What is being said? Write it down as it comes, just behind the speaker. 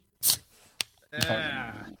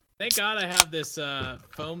Thank God I have this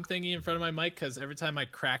foam thingy in front of my mic, because every time I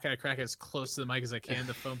crack it as close to the mic as I can.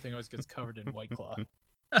 The foam thing always gets covered in White Claw.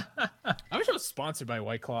 I wish I was sponsored by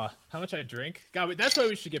White Claw. How much I drink? God, that's why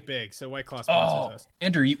we should get big. So White Claw sponsors us.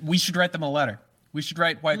 Andrew, we should write them a letter. We should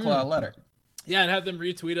write White Claw a letter. Yeah, and have them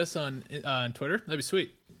retweet us on Twitter. That'd be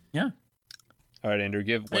sweet. Yeah. All right, Andrew,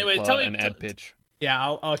 give White Claw an ad pitch.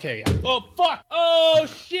 Yeah, okay. Yeah. Oh, fuck. Oh,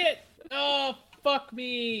 shit. Oh, fuck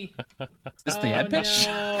me. Is this the ad pitch?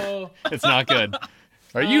 No. It's not good.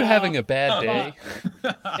 Are you having a bad day?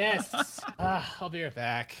 Yes. I'll be right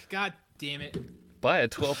back. God damn it. Buy a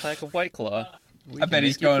 12-pack of White Claw. I bet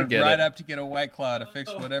he's going right up to get a White Claw to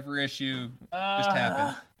fix whatever issue just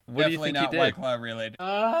happened. What do you think he did? White Claw related.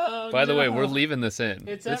 By the way, we're leaving this in.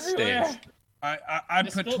 It's this everywhere. stays. I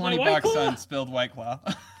put $20 on spilled White Claw.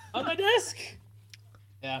 On my desk.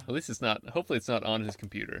 Yeah. At least it's not. Hopefully, it's not on his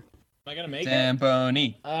computer. Am I gonna make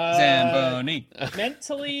Zamboni. it? Zamboni.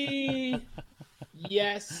 Mentally,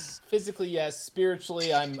 yes. Physically, yes.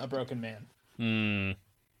 Spiritually, I'm a broken man.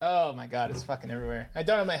 Oh my God, it's fucking everywhere. I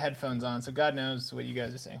don't have my headphones on, so God knows what you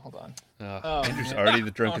guys are saying. Hold on. Andrew's already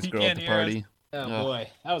the drunkest girl at the party. Oh boy,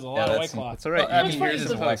 that was a lot of White Claw. That's all right. Well, I mean, here's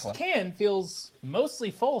the White Claw. This can feels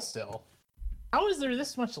mostly full still. How is there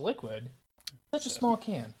this much liquid? Such a small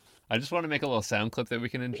can. I just want to make a little sound clip that we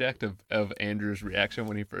can inject of Andrew's reaction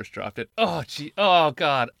when he first dropped it. Oh, gee. Oh,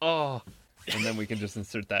 God. Oh. And then we can just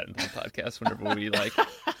insert that into the podcast whenever we,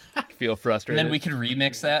 feel frustrated. And then we can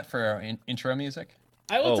remix that for our intro music.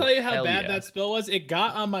 I will tell you how bad yeah. that spill was. It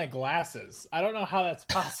got on my glasses. I don't know how that's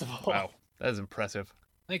possible. Wow. That is impressive.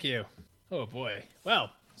 Thank you. Oh, boy.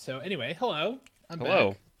 Well, so anyway, hello. I'm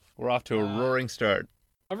Hello. back. We're off to a roaring start.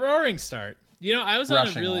 A roaring start. You know, I was on a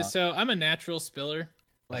Rushing really, along. so I'm a natural spiller.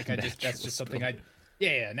 That's just something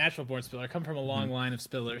natural born spiller. I come from a long line of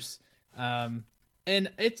spillers. And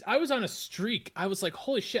I was on a streak. I was like,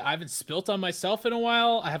 holy shit, I haven't spilt on myself in a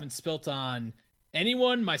while. I haven't spilt on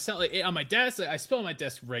anyone, myself, on my desk. I spill on my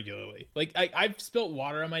desk regularly. I've spilt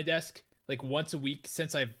water on my desk once a week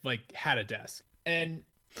since I've had a desk. And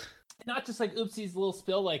not just oopsies, little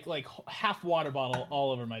spill, like half water bottle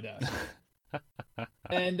all over my desk.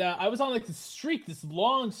 And I was on this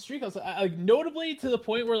long streak. I was notably to the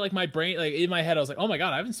point where my brain, in my head, I was like, oh my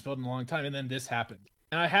God, I haven't spilled in a long time. And then this happened.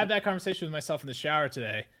 And I had that conversation with myself in the shower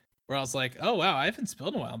today where I was like, oh wow, I haven't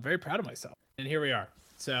spilled in a while. I'm very proud of myself. And here we are.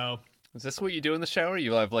 So. Is this what you do in the shower?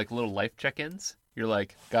 You have little life check-ins? You're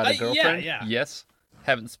like, got a girlfriend? Yeah. Yes.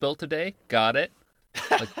 Haven't spilled today? Got it.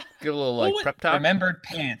 Give a little prep talk. Remembered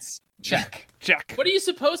pants. Check. Check. What are you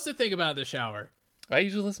supposed to think about the shower? I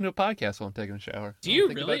usually listen to a podcast while I'm taking a shower. Do you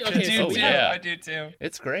really? Okay, I do, yeah. I do too.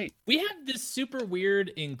 It's great. We have this super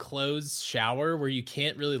weird enclosed shower where you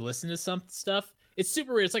can't really listen to some stuff. It's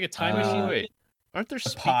super weird. It's like a time machine. Wait. Aren't there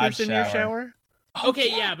pod speakers in your shower. shower? Okay,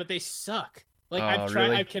 yeah, but they suck. I've tried.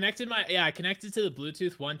 Really? I've connected I connected to the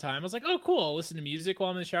Bluetooth one time. I was like, oh, cool. I'll listen to music while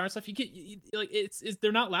I'm in the shower and stuff.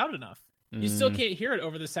 They're not loud enough. You still can't hear it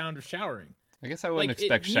over the sound of showering. I guess I wouldn't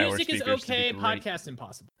expect shower music speakers is okay, to be great. podcast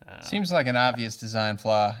impossible. Seems like an obvious design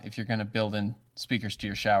flaw if you're going to build in speakers to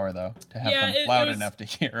your shower, though, to have them loud enough to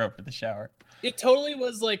hear over the shower. It totally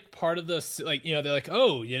was part of the they're like,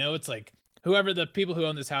 oh, it's whoever the people who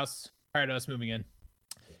own this house prior to us moving in,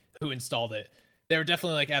 who installed it. They were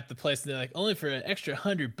definitely at the place. And they're like, only for an extra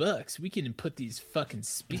 $100, we can put these fucking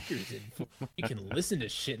speakers in. You can listen to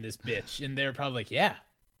shit in this bitch. And they're probably like, yeah,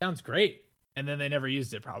 sounds great. And then they never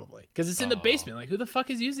used it probably because it's in the basement. Who the fuck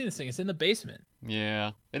is using this thing? It's in the basement.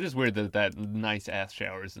 Yeah, it is weird that nice ass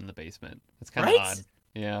shower is in the basement. It's kind of odd.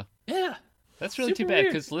 Yeah. Yeah. That's really Super too bad weird.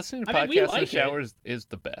 because listening to I mean, we podcasts in like the it. shower is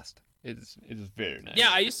the best. It is very nice. Yeah,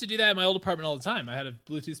 I used to do that in my old apartment all the time. I had a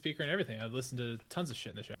Bluetooth speaker and everything. I'd listen to tons of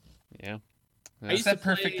shit in the shower. Yeah. It's that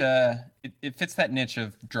perfect. It fits that niche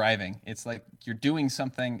of driving. It's like you're doing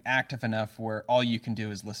something active enough where all you can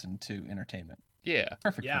do is listen to entertainment. Yeah.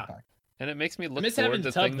 Perfect. Yeah. For podcast. And it makes me look miss forward having to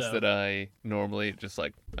the tub, things though. that I normally just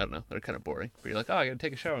I don't know, they're kind of boring. But you're like, oh, I gotta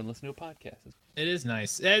take a shower and listen to a podcast. It is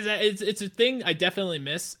nice. It's a thing I definitely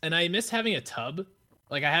miss, and I miss having a tub.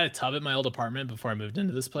 I had a tub at my old apartment before I moved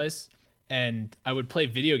into this place, and I would play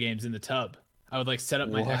video games in the tub. I would set up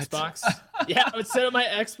my What? Xbox. Yeah, I would set up my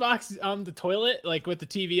Xbox on the toilet, with the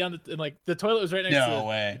TV on and the toilet was right next No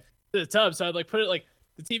way. to the tub. So I'd put it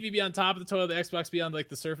the TV be on top of the toilet, the Xbox be on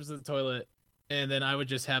the surface of the toilet, and then I would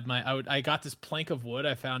just have I got this plank of wood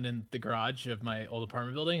I found in the garage of my old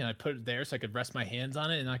apartment building, and I put it there so I could rest my hands on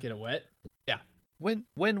it and not get it wet. Yeah. When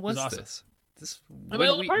was awesome. this? At my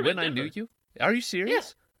old apartment, when I knew Denver. you? Are you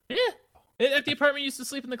serious? Yeah. At the apartment you used to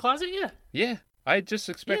sleep in the closet. Yeah. Yeah. I just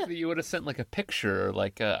expected that you would have sent a picture or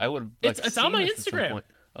I would have It's on my seen this at some Instagram. point.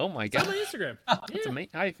 Oh my It's on god, my Instagram. that's Yeah. amazing.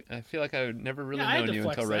 I feel like I've never really Yeah, I had known to you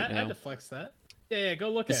flex until that. right I had now. to flex that. Yeah, go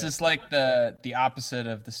look This at is it. like the opposite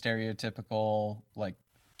of the stereotypical like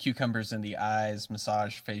cucumbers in the eyes,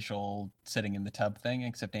 massage facial, sitting in the tub thing,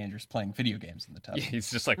 except Andrew's playing video games in the tub. Yeah, he's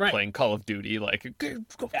just like Right. playing Call of Duty, like go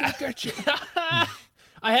get you.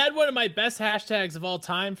 I had one of my best hashtags of all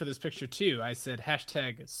time for this picture too. I said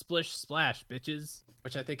hashtag splish splash bitches,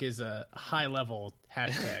 which I think is a high level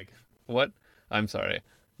hashtag. What? I'm sorry.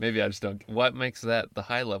 Maybe I just don't. What makes that the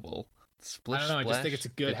high level? I don't know. I just think it's a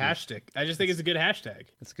good hashtag. I just think it's a good hashtag.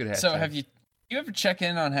 It's a good hashtag. So have you ever check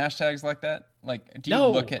in on hashtags like that? Like, do you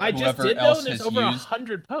No, look at I just whoever did know else there's has over used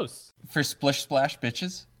 100 posts. for splish splash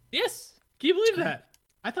bitches? Yes, can you believe that?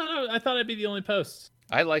 I thought I'd be the only post.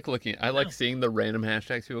 I like looking. I like No. seeing the random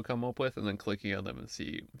hashtags people come up with, and then clicking on them and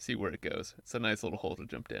see where it goes. It's a nice little hole to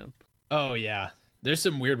jump down. Oh yeah, there's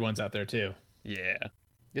some weird ones out there too. Yeah,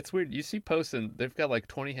 it's weird. You see posts and they've got like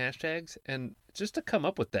 20 hashtags, and just to come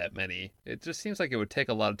up with that many, it just seems like it would take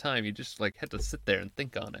a lot of time. You just like had to sit there and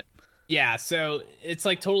think on it. Yeah, so it's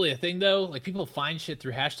like totally a thing though. Like people find shit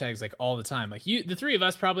through hashtags like all the time. Like the three of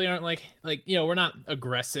us probably aren't like we're not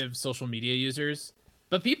aggressive social media users,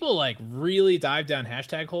 but people like really dive down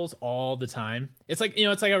hashtag holes all the time. It's like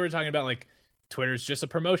it's like how we were talking about like Twitter's just a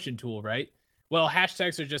promotion tool, right? Well,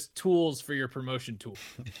 hashtags are just tools for your promotion tool.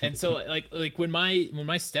 And so like when my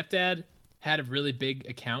stepdad had a really big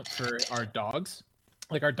account for our dogs,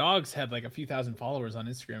 like our dogs had like a few thousand followers on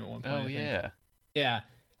Instagram at one point. Oh I think. yeah. Yeah.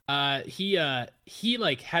 He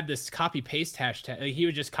like had this copy paste hashtag. Like, he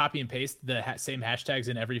would just copy and paste the same hashtags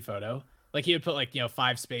in every photo. Like he would put like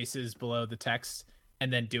 5 spaces below the text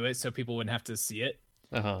and then do it so people wouldn't have to see it.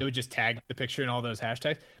 Uh-huh. It would just tag the picture and all those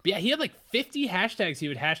hashtags. But yeah, he had like 50 hashtags. He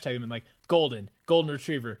would hashtag them in like golden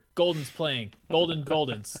retriever, golden's playing,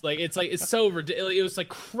 golden's. It's so ridiculous. It was like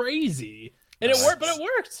crazy, and it worked. But it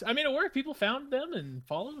worked. I mean, it worked. People found them and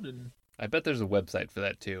followed and. I bet there's a website for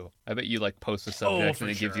that too. I bet you like post a subject for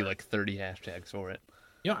and it gives you sure. like 30 hashtags for it.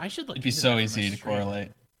 I should like. It'd be so easy to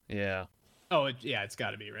correlate. Yeah. Oh, it's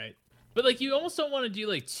got to be right. But like, you almost don't want to do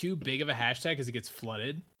like too big of a hashtag because it gets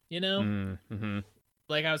flooded. Mm-hmm.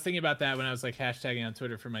 Like I was thinking about that when I was like hashtagging on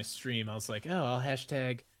Twitter for my stream. I was like, oh, I'll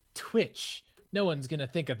hashtag Twitch. No one's gonna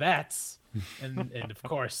think of that. And of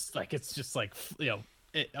course, like it's just like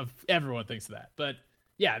everyone thinks of that. But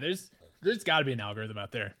yeah, there's got to be an algorithm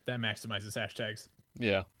out there that maximizes hashtags.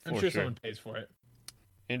 Yeah. I'm sure someone pays for it.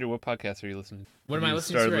 Andrew, what podcast are you listening to? What am I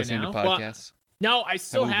listening started to right listening now? to podcasts? No, I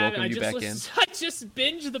still we haven't. welcomed you back I just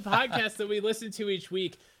binged the podcast that we listen to each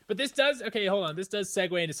week. But this does hold on. This does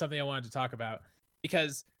segue into something I wanted to talk about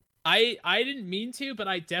because I didn't mean to, but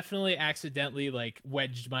I definitely accidentally like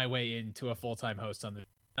wedged my way into a full-time host on the.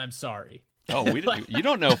 I'm sorry. Oh, you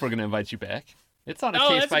don't know if we're gonna invite you back. It's on a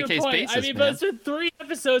case by case basis. I mean, but it's been 3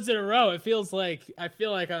 episodes in a row. I feel like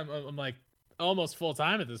I'm like almost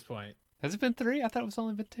full-time at this point. Has it been 3? I thought it was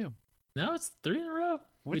only been 2. No, it's 3 in a row.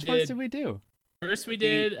 Which ones did we do? First we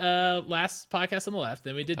did last podcast on the left,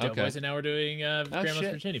 then we did Doughboys, Okay. and now we're doing Grandma's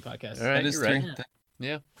shit. Virginia podcast. All right, That is you're right. true.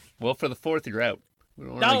 Yeah. Well, for the 4th, you're out. We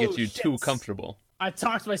don't want to get you too shit. comfortable. I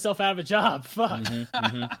talked myself out of a job. Fuck.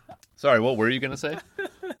 Sorry, what were you gonna say?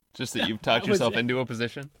 Just that you've talked That was yourself it. into a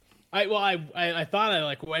position. I thought I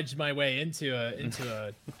like wedged my way into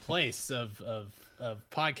a place of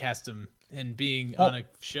podcasting and being on a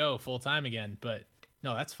show full time again, but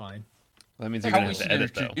no, that's fine. That means you're How gonna we have to should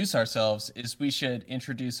edit though. introduce ourselves is we should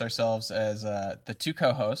introduce ourselves as the 2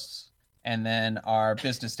 co-hosts and then our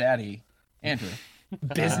business daddy, Andrew.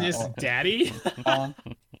 Business daddy. Colin,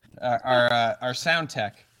 our sound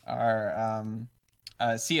tech, our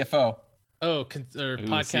CFO. Oh,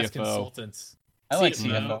 podcast CFO. consultants. I like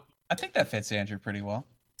CFO. CFO. I think that fits Andrew pretty well.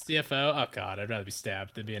 CFO. Oh God, I'd rather be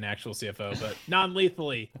stabbed than be an actual CFO, but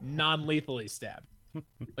non-lethally stabbed.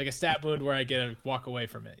 Like a stab wound where I get to walk away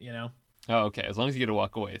from it. Oh, okay. As long as you get to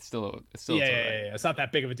walk away, it's still Yeah, it's all right. yeah. It's not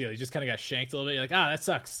that big of a deal. You just kind of got shanked a little bit. You're like, that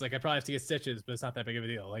sucks. Like I probably have to get stitches, but it's not that big of a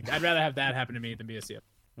deal. Like I'd rather have that happen to me than be a CFO.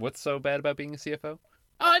 What's so bad about being a CFO?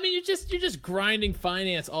 Oh, I mean, you're just grinding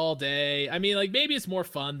finance all day. I mean, like maybe it's more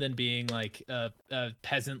fun than being like a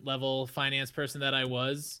peasant level finance person that I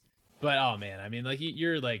was. But oh man, I mean, like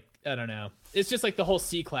you're like, I don't know. It's just like the whole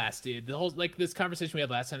C class, dude. The whole like this conversation we had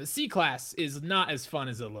last time. The C class is not as fun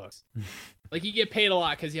as it looks. Like you get paid a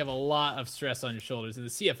lot because you have a lot of stress on your shoulders, and the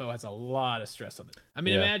CFO has a lot of stress on it. I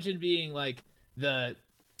mean, Yeah. imagine being like the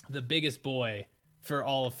biggest boy for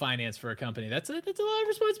all of finance for a company. That's a lot of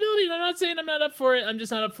responsibility. And I'm not saying I'm not up for it. I'm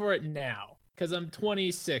just not up for it now because I'm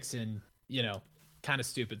 26 and kind of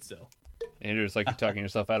stupid still. Andrew, it's like you're talking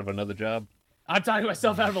yourself out of another job. I'm talking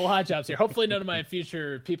myself out of a lot of jobs here. Hopefully, none of my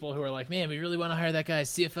future people who are like, "Man, we really want to hire that guy as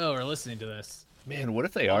CFO," are listening to this. Man, what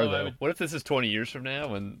if they are Although I though? would- What if this is 20 years from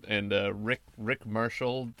now, and Rick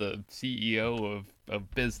Marshall, the CEO of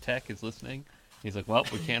BizTech, is listening? He's like, well,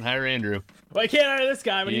 we can't hire Andrew. Well, I can't hire this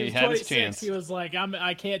guy. When he He was had his 26, chance. he was like,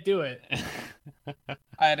 I can't do it.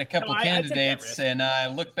 I had a couple No, I take that candidates, risk. and I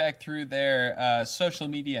looked back through their social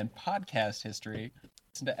media and podcast history.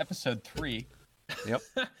 Listen to episode 3. Yep.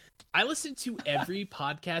 I listened to every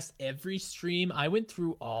podcast, every stream. I went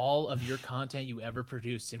through all of your content you ever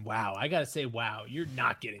produced, and wow, I gotta say, wow, you're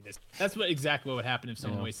not getting this. That's exactly what would happen if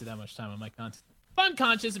someone Yeah. wasted that much time on my content. I'm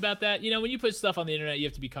conscious about that. You know, when you put stuff on the internet, you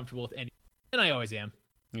have to be comfortable with any, and I always am.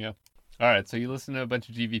 Yeah. All right. So you listen to a bunch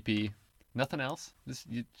of GVP. Nothing else?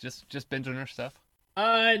 Just binging our stuff.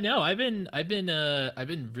 No, I've been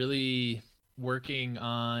really working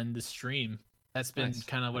on the stream. That's been Nice.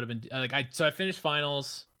 kind of what I've been like. I finished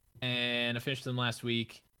finals and I finished them last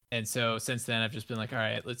week, and so since then I've just been like, all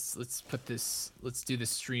right, let's do this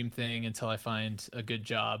stream thing until I find a good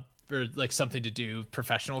job or like something to do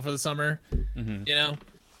professional for the summer. Mm-hmm. You know,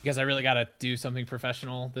 because I really got to do something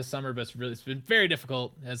professional this summer, but it's been very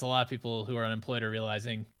difficult, as a lot of people who are unemployed are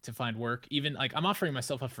realizing, to find work. Even like I'm offering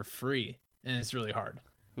myself up for free, and it's really hard.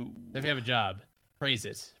 Ooh. If you have a job, praise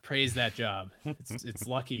it. Praise that job. It's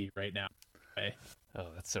lucky right now. Okay. Oh,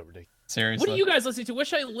 that's so ridiculous. Seriously. What are you guys listening to? What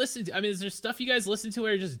should I listen to? I mean, is there stuff you guys listen to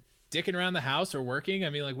where you're just dicking around the house or working? I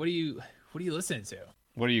mean, like, what are you listening to?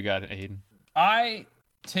 What do you got, Aiden? I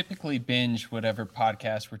typically binge whatever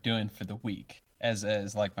podcast we're doing for the week as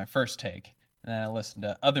like my first take. And then I listen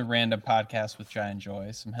to other random podcasts which I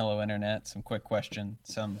enjoy, some Hello Internet, some Quick Question,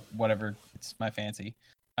 some whatever it's my fancy.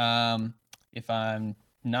 If I'm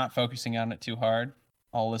not focusing on it too hard,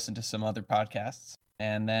 I'll listen to some other podcasts.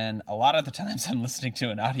 And then a lot of the times I'm listening to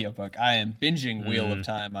an audiobook. I am binging Wheel of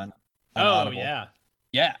Time on Oh Audible. yeah,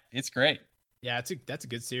 Yeah, it's great. yeah. That's a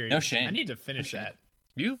good series. No shame. I need to finish No shame. that.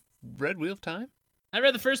 You read Wheel of Time? I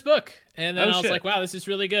read the first book, and then Oh, I was shit. like, wow, this is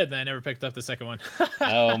really good. And I never picked up the second one.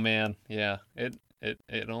 Oh man, yeah. It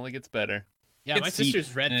only gets better. Yeah, my It's deep,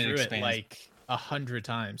 sister's read and it through it expands. like 100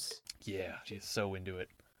 times. Yeah, she's so into it.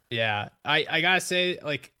 Yeah, I gotta say,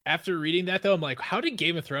 like, after reading that though, I'm like, how did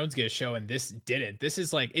Game of Thrones get a show and this didn't? This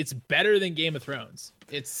is like, it's better than Game of Thrones.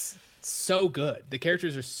 It's so good. The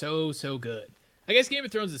characters are so good. I guess Game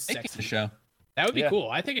of Thrones is Make it a sexy. show. That would be Yeah. cool.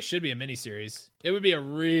 I think it should be a miniseries. It would be a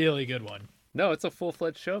really good one. No, it's a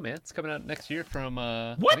full-fledged show, man. It's coming out next year from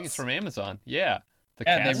I What? think it's from Amazon. Yeah. The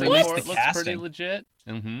Yeah, they casting released for the it looks pretty casting. legit.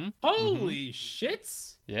 Mm-hmm. Holy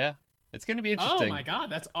shits! Yeah. It's gonna be Oh interesting. my god,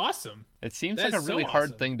 that's awesome. It seems That like a is so really hard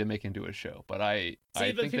awesome. thing to make into a show, but I See, but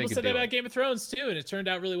think they people could said that do about it. Game of Thrones too, and it turned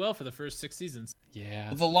out really well for the first 6 seasons.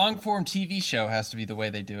 Yeah. The long form TV show has to be the way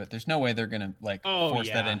they do it. There's no way they're gonna like Oh, force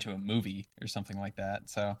that yeah. into a movie or something like that.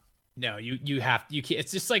 So No, you can't.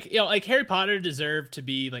 It's just like, you know, like Harry Potter deserved to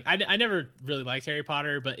be like. I never really liked Harry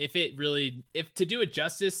Potter, but if to do it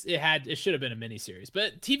justice, it should have been a miniseries.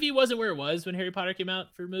 But TV wasn't where it was when Harry Potter came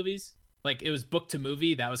out for movies. Like it was book to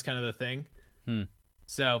movie. That was kind of the thing.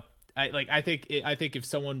 So I think if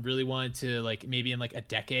someone really wanted to, like, maybe in like a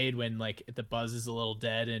decade when like the buzz is a little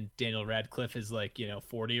dead and Daniel Radcliffe is like, you know,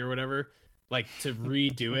 40 or whatever, like to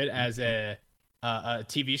redo it as a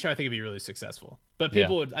TV show, I think it'd be really successful. But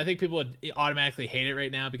I think people would automatically hate it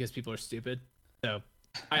right now because people are stupid. So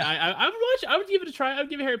I would watch. I would give it a try. I would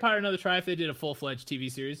give Harry Potter another try if they did a full-fledged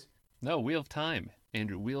TV series. No, Wheel of Time,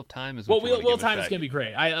 Andrew. Wheel of Time is. Well, What you wanna Wheel of give a Time is shot. gonna be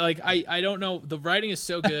great. I don't know. The writing is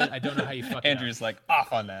so good. I don't know how you fuck it up. Andrew's like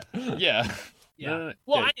off on that. Yeah. Yeah. No,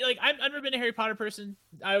 Well, yeah. I've never been a Harry Potter person.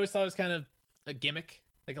 I always thought it was kind of a gimmick,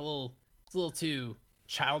 like it's a little too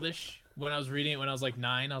childish. When I was reading it when I was like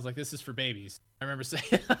 9, I was like, "This is for babies." I remember saying,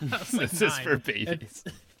 I was like This is 9. for babies.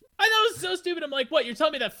 I know it was so stupid. I'm like, "What? You're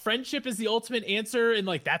telling me that friendship is the ultimate answer, and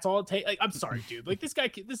like that's all it takes?" Like, I'm sorry, dude. Like this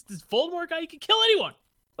guy, this Voldemort guy, he can kill anyone.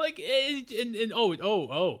 Like, and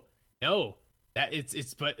oh, no. That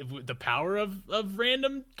it's but the power of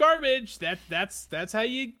random garbage. That's how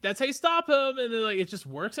you stop him, and then like it just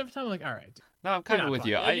works every time. I'm like, all right, dude. No, I'm kind You're of not with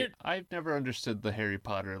you. fun. I've never understood the Harry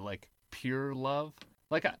Potter like pure love.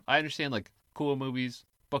 Like I understand like cool movies,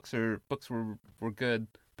 books were good,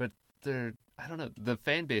 but I don't know, the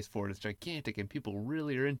fan base for it is gigantic and people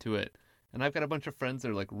really are into it. And I've got a bunch of friends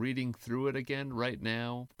that are like reading through it again right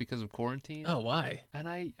now because of quarantine. Oh, why? And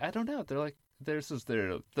I don't know. They're like, this is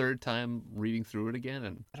their third time reading through it again,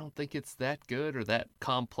 and I don't think it's that good or that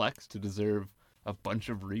complex to deserve a bunch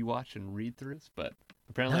of rewatch and read throughs. But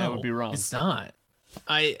apparently, I would be wrong. It's not.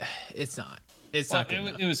 It's not. It's Well, not.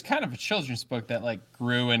 Good it was kind of a children's book that like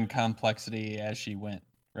grew in complexity as she went,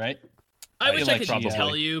 right? I wish I could probably.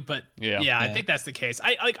 tell you, but Yeah. I think that's the case.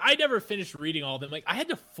 I never finished reading all of them. Like I had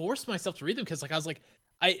to force myself to read them because like I was like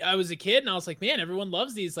I was a kid and I was like, man, everyone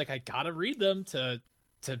loves these. Like I gotta read them to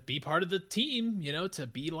be part of the team, you know, to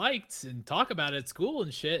be liked and talk about it at school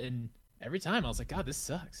and shit. And every time I was like, God, this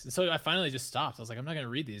sucks. And so I finally just stopped. I was like, I'm not gonna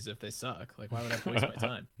read these if they suck. Like why would I waste my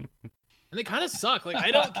time? And they kind of suck. Like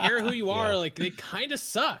I don't care who you are. Like they kind of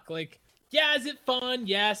suck. Like. Yeah, is it fun?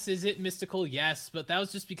 Yes. Is it mystical? Yes. But that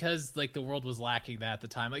was just because like the world was lacking that at the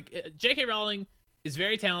time. Like J.K. Rowling is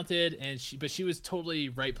very talented, and she was totally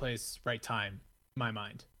right place, right time, in my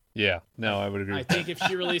mind. Yeah. No, I would agree. I think if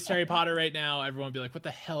she released Harry Potter right now, everyone would be like, "What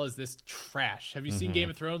the hell is this trash? Have you seen Game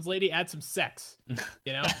of Thrones, lady? Add some sex."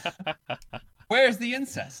 You know? Where's the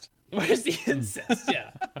incest? Where's the incest?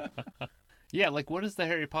 Yeah. Yeah, like what is the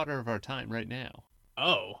Harry Potter of our time right now?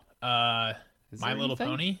 Oh, Is My there Little anything?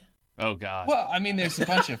 Pony. Oh God. Well, I mean, there's a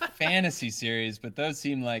bunch of fantasy series, but those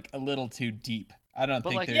seem like a little too deep. I don't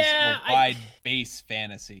think like- there's Yeah, a wide base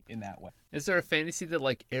fantasy in that way. Is there a fantasy that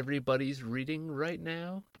like everybody's reading right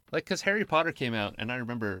now? Like, cause Harry Potter came out, and I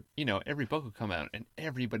remember, you know, every book would come out, and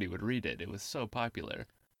everybody would read it. It was so popular.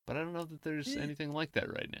 But I don't know that there's anything like that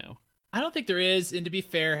right now. I don't think there is. And to be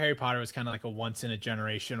fair, Harry Potter was kind of like a once in a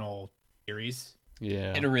generational series.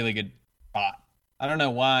 Yeah. Hit a really good spot. I don't know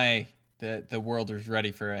why the world was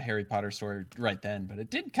ready for a Harry Potter story right then, but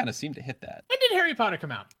it did kind of seem to hit that. When did Harry Potter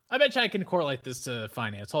come out? I bet you I can correlate this to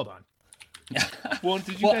finance. Hold on. Well,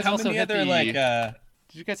 did you Well, guys how also many hit other the? like?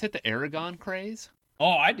 Did you guys hit the Aragon craze? Oh,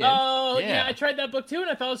 I did. Oh, yeah. Yeah. I tried that book too, and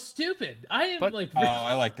I thought it was stupid. I am But- like, Oh,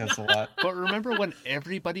 I like this a lot. But remember when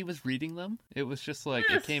everybody was reading them? It was just like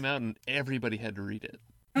Yes. it came out and everybody had to read it.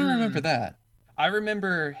 I don't remember that. I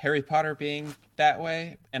remember Harry Potter being that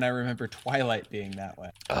way, and I remember Twilight being that way.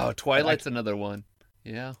 Oh, Twilight's another one.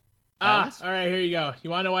 Yeah. all Alice? right, here you go. You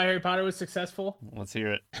want to know why Harry Potter was successful? Let's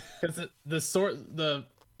hear it. Because the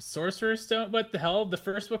Sorcerer's Stone. What the hell? The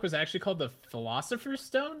first book was actually called the Philosopher's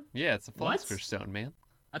Stone. Yeah, it's a What? Philosopher's Stone, man.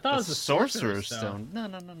 I thought it was the Sorcerer's Stone. No.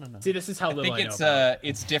 See, this is how I little think I know.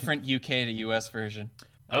 it's different UK to US version.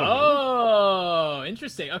 Oh,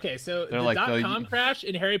 interesting. Okay, so They're the like, .com crash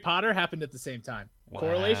and Harry Potter happened at the same time. Wow.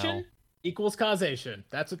 Correlation equals causation.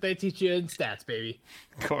 That's what they teach you in stats, baby.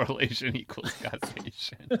 Correlation equals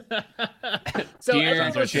causation. So Dear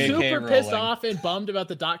everyone was J.K. super pissed Rowling. off and bummed about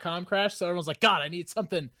the .com crash. So everyone's like, God, I need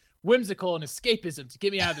something whimsical and escapism to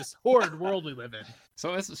get me out of this horrid world we live in.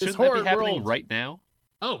 So shouldn't that horrid be happening world. right now?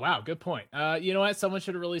 Oh, wow. Good point. You know what? Someone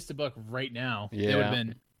should have released a book right now. They would Yeah. have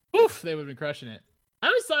been, oof, they would have been crushing it. I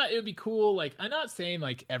always thought it would be cool. Like, I'm not saying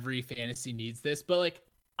like every fantasy needs this, but like,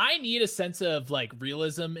 I need a sense of like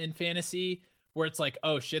realism in fantasy where it's like,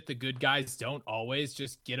 oh shit, the good guys don't always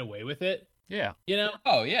just get away with it. Yeah. You know?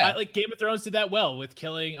 Oh yeah. Like Game of Thrones did that well with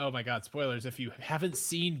killing. Oh my God, spoilers if you haven't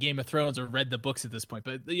seen Game of Thrones or read the books at this point.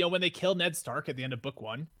 But you know, when they kill Ned Stark at the end of book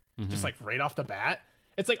 1, just like right off the bat,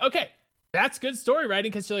 it's like, okay, that's good story writing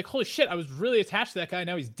because you're like, holy shit, I was really attached to that guy.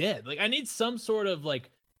 Now he's dead. Like, I need some sort of like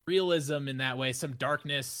realism in that way, some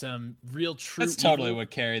darkness, some real true. That's totally evil. what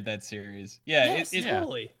carried that series. Yeah, Yes, it,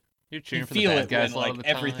 totally. You're you cheering for the feel bad it guys when a lot like of the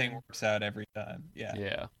time. everything works out every time. Yeah.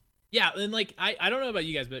 Yeah. Yeah, and like I don't know about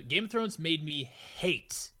you guys, but Game of Thrones made me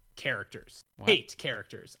hate characters. Wow. Hate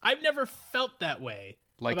characters. I've never felt that way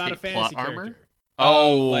Like about a hate plot fantasy armor? character.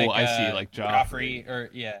 Oh, I see. Like Joffrey, or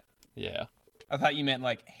yeah. Yeah. I thought you meant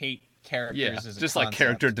like hate characters. Yeah. as a Just like concept.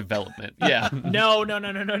 character development. Yeah. No.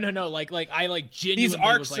 Like I like genuinely These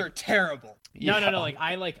arcs was like, are terrible. No. Yeah. Like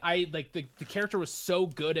I like the character was so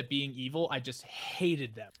good at being evil. I just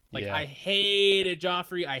hated them. Like Yeah. I hated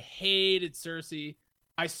Joffrey. I hated Cersei.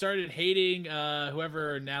 I started hating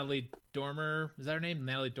whoever Natalie Dormer, is that her name?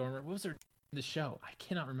 Natalie Dormer. What was her in the show? I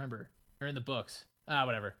cannot remember. Or in the books.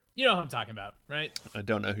 Whatever. You know who I'm talking about, right? I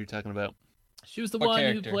don't know who you're talking about. She was the What one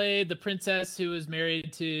character? who played the princess who was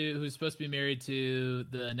supposed to be married to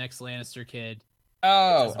the next Lannister kid.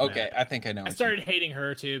 Oh, doesn't okay. matter. I think I know. I what you started hating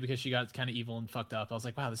her too because she got kind of evil and fucked up. I was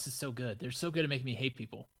like, wow, this is so good. They're so good at making me hate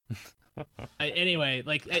people. Anyway,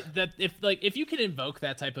 like that, if you can invoke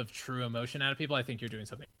that type of true emotion out of people, I think you're doing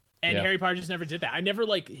something. And Yeah. Harry Potter just never did that. I never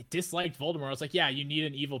like disliked Voldemort. I was like, yeah, you need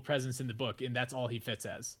an evil presence in the book, and that's all he fits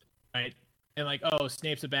as, right? And like, oh,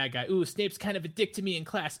 Snape's a bad guy. Ooh, Snape's kind of a dick to me in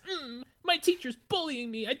class. My teacher's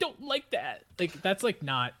bullying me. I don't like that. Like, that's like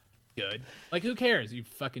not good. Like, who cares? You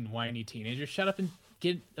fucking whiny teenager. Shut up and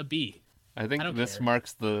get a B. I think I don't this care.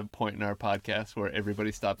 marks the point in our podcast where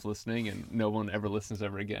everybody stops listening and no one ever listens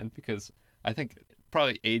ever again, because I think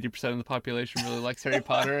probably 80% of the population really likes Harry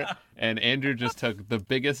Potter, and Andrew just took the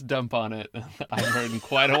biggest dump on it I've heard in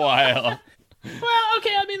quite a while. Well,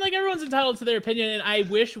 okay. I mean, like everyone's entitled to their opinion, and I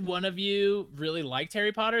wish one of you really liked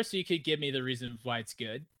Harry Potter, so you could give me the reason why it's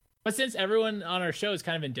good. But since everyone on our show is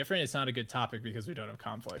kind of indifferent, it's not a good topic because we don't have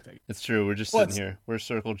conflict. It's true. We're just Well, sitting here. We're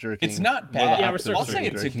circle jerking. It's not We're bad. the Yeah, we're opposite of circle I'll say circle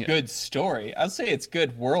it's a jerking. good story. I'll say it's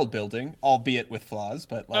good world building, albeit with flaws.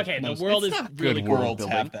 But like Okay, the most, world it's is not really good cool. worlds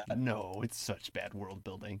have that. No, it's such bad world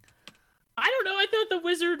building. I don't know. I thought the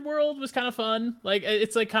wizard world was kind of fun. Like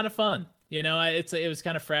it's like kind of fun. You know, it was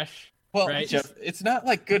kind of fresh. Well, Right. Jeff, it's not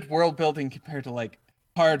like good world building compared to like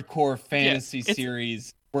hardcore fantasy it's-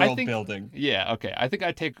 series I world think- building. Yeah, okay. I think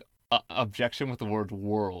I take objection with the word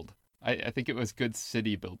world. I think it was good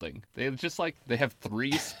city building. They just like they have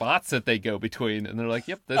 3 spots that they go between, and they're like,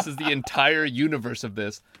 "Yep, this is the entire universe of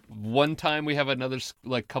this." One time we have another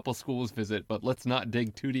like couple schools visit, but let's not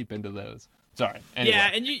dig too deep into those. Sorry. Anyway. Yeah,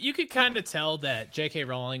 and you could kind of tell that J.K.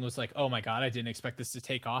 Rowling was like, "Oh my god, I didn't expect this to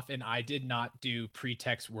take off," and I did not do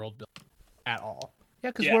pretext world building at all. Yeah,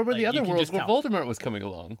 because Yeah, where were like, the you other can worlds just where tell. Voldemort was coming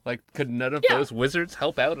along? Like, could none of Yeah. those wizards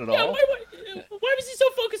help out at Yeah, all? why was he so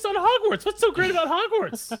focused on Hogwarts? What's so great about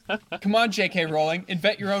Hogwarts? Come on, J.K. Rowling,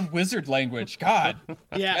 invent your own wizard language. God.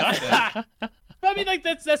 Yeah. But I mean, like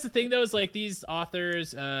that's the thing though. Is like these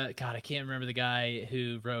authors. God, I can't remember the guy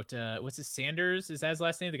who wrote. What's his Sanders? Is that his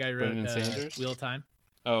last name? The guy who wrote Brendan Sanders? Wheel of Time.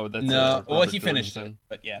 Oh, that's No, well, Robert he finished Jordanson. it,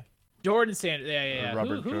 but yeah. Jordan Sanders. Yeah.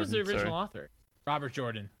 Robert Who was the Jordan, original sorry. author? Robert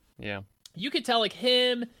Jordan. Yeah. You could tell like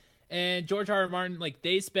him and George R. R. Martin, like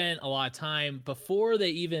they spent a lot of time before they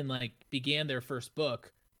even like began their first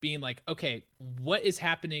book being like, okay, what is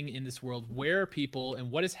happening in this world? Where are people and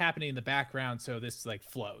what is happening in the background so this like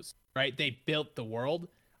flows, right? They built the world.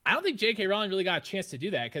 I don't think J.K. Rowling really got a chance to do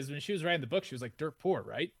that because when she was writing the book, she was like dirt poor,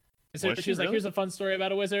 right? And so Was she she was like, really? here's a fun story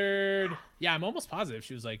about a wizard. Yeah, I'm almost positive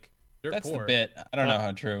she was like dirt That's poor. the bit. I don't know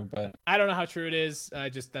how true, but I don't know how true it is.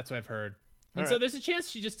 That's what I've heard. And All so right. there's a chance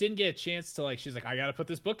she just didn't get a chance to like. She's like, I got to put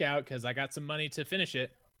this book out because I got some money to finish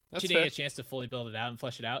it. That's she didn't fair. get a chance to fully build it out and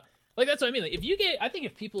flesh it out. Like that's what I mean. Like if you get, I think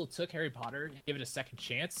if people took Harry Potter, and give it a second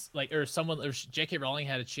chance, like or someone or J.K. Rowling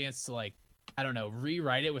had a chance to like, I don't know,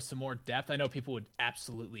 rewrite it with some more depth. I know people would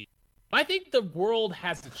absolutely. I think the world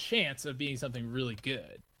has a chance of being something really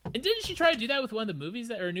good. And didn't she try to do that with one of the movies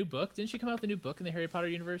that or a new book? Didn't she come out with a new book in the Harry Potter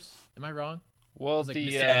universe? Am I wrong? Well, It was, like, the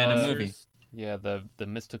Mystical Yeah, in a Monsters. movie. yeah, the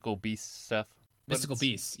mystical beast stuff. But Mystical it's-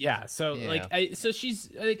 Beasts, yeah. So Yeah. like, so she's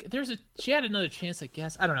like, she had another chance, I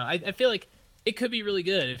guess. I don't know. I feel like it could be really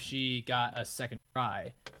good if she got a second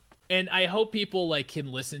try, and I hope people like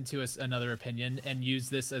can listen to us another opinion and use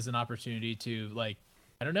this as an opportunity to like,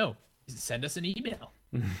 I don't know, send us an email.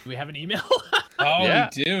 Do we have an email? oh, Yeah.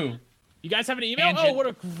 we do. You guys have an email? Oh, Tangent. what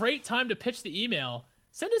a great time to pitch the email.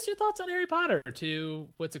 Send us your thoughts on Harry Potter to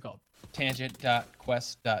what's it called?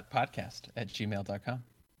 Tangent.quest.podcast@gmail.com.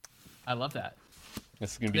 I love that.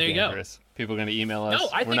 This is gonna be There you go. dangerous. People are gonna email us. No,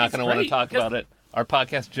 I We're think not it's gonna want to great, talk because- about it. Our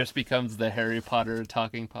podcast just becomes the Harry Potter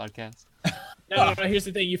talking podcast. No, here's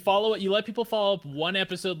the thing: you follow it, you let people follow up one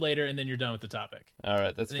episode later, and then you're done with the topic. All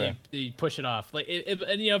right, that's And fair. then you push it off. Like,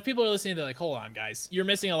 and you know, if people are listening, they're like, "Hold on, guys, you're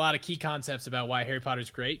missing a lot of key concepts about why Harry Potter's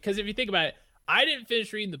great." Because if you think about it, I didn't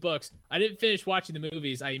finish reading the books. I didn't finish watching the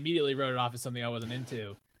movies. I immediately wrote it off as something I wasn't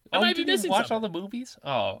into. I Oh, might you be didn't missing watch something. all the movies?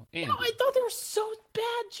 Oh, Andy. No, I thought they were so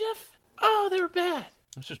bad, Jeff. Oh, they were bad.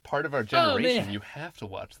 It's just part of our Oh, generation. man. You have to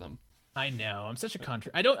watch them. I know. I'm such a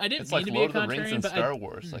contrary. I didn't It's mean like to be a Lord of the Rings contrarian, and but Star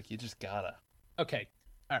Wars. Like you just gotta. okay.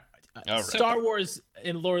 All right. All right. Star Wars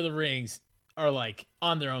and Lord of the Rings are like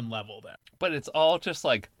on their own level, though. But it's all just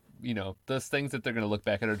like, you know, those things that they're gonna look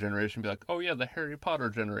back at our generation and be like, oh yeah, the Harry Potter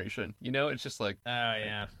generation. You know, it's just like Oh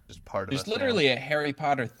yeah. just part of There's us now. literally a Harry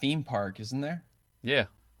Potter theme park, isn't there? Yeah.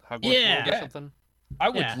 Hogwarts Yeah. World or Yeah. something. I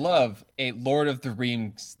would Yeah. love a Lord of the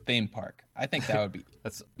Rings theme park. I think that would be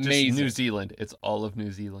That's just Amazing. New Zealand. It's all of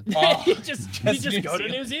New Zealand. Oh, you just New go to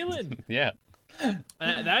Zealand. New Zealand. Yeah. That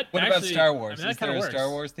What actually, about Star Wars? I mean, that Is there kinda a works. Star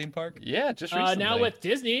Wars theme park? Yeah, just recently. Now with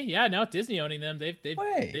Disney, yeah, now with Disney owning them,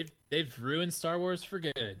 Wait. they've ruined Star Wars for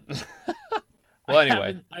good. Well, I anyway.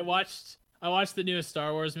 haven't- I watched the newest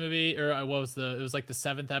Star Wars movie, or what was it was like the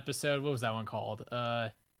 7th episode. What was that one called?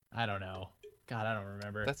 I don't know. God, I don't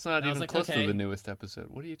remember. That's not And I was even like, close okay. to the newest episode.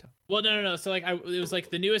 What are you talking? Well, no. So like, it was like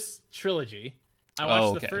the newest trilogy. I watched Oh,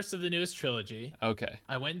 okay. the first of the newest trilogy. Okay.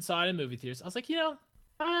 I went and saw it in movie theaters. I was like,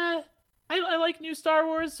 I like new Star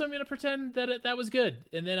Wars, so I'm gonna pretend that that was good.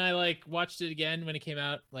 And then I like watched it again when it came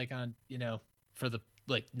out, like on for the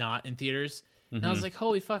like not in theaters. And I was Mhm. like,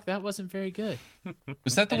 holy fuck, that wasn't very good.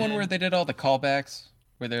 Was that the one where And- they did all the callbacks?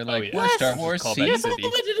 Where they're like, yeah. we're Yes! Star Wars, Callback see? Yes, all City.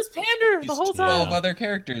 they did is pander the These whole 12 time. other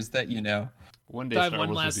characters that you know. One day. So I have Star one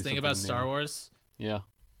Wars will last do thing about something Star new. Wars. Yeah.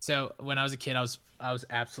 So when I was a kid, I was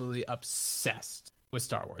absolutely obsessed with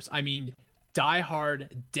Star Wars. I mean, diehard,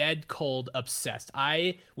 dead cold, obsessed.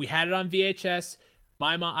 We had it on VHS.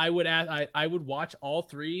 My mom, I would watch all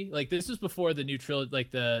three. Like this was before the new trilogy,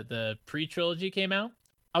 like the pre-trilogy came out.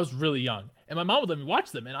 I was really young, and my mom would let me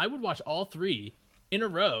watch them, and I would watch all three in a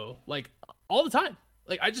row, like all the time.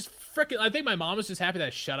 Like I think my mom was just happy that I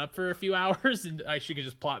shut up for a few hours and she could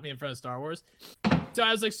just plot me in front of Star Wars. So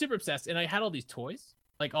I was like super obsessed, and I had all these toys,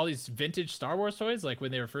 like all these vintage Star Wars toys, like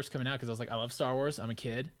when they were first coming out, because I was like, I love Star Wars. I'm a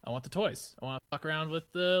kid. I want the toys. I want to fuck around with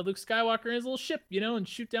Luke Skywalker and his little ship, and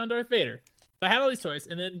shoot down Darth Vader. So I had all these toys,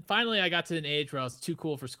 and then finally I got to an age where I was too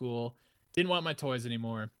cool for school, didn't want my toys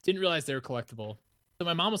anymore, didn't realize they were collectible. So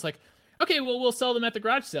my mom was like, okay, well, we'll sell them at the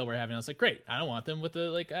garage sale we're having. I was like, great. I don't want them with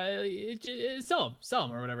the, sell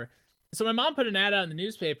them or whatever. So my mom put an ad out in the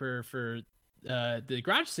newspaper for the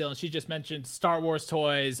garage sale, and she just mentioned Star Wars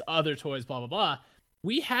toys, other toys, blah, blah, blah.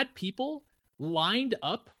 We had people lined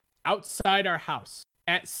up outside our house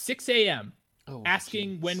at 6 a.m.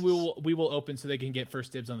 asking when we will open so they can get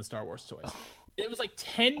first dibs on the Star Wars toys. It was like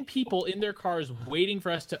 10 people in their cars waiting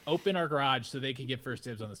for us to open our garage so they could get first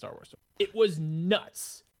dibs on the Star Wars toys. It was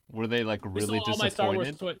nuts. Were they like really disappointed? My Star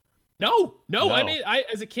Wars toys. No. I mean,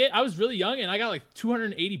 as a kid, I was really young, and I got like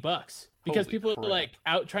 $280 because people were like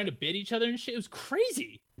out trying to bid each other and shit. It was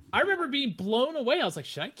crazy. I remember being blown away. I was like,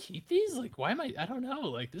 should I keep these? Like, why am I don't know.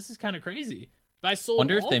 Like, this is kind of crazy. But I sold.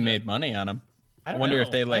 Wonder if they made money on them. I wonder know.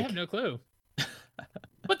 if they like. I have no clue.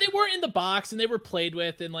 But they weren't in the box, and they were played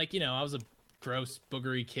with, and like, I was a gross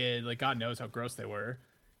boogery kid. Like, God knows how gross they were.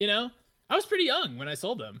 I was pretty young when I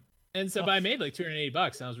sold them. And so, but I made like $280,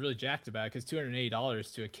 and I was really jacked about it because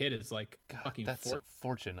 $280 to a kid is like fucking that's a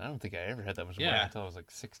fortune. I don't think I ever had that much money until I was like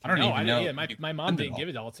 16. I don't even know. Yeah, my mom didn't give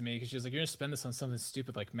it all to me because she was like, "You're gonna spend this on something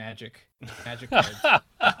stupid like magic cards."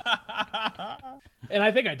 And I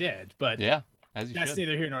think I did, but yeah, as you that's should.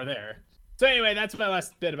 neither here nor there. So anyway, that's my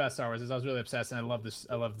last bit about Star Wars. Is I was really obsessed, and I love this.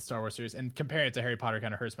 I love the Star Wars series, and comparing it to Harry Potter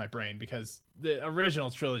kind of hurts my brain because the original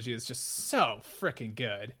trilogy is just so freaking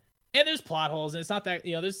good. And there's plot holes, and it's not that,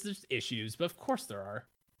 there's issues, but of course there are.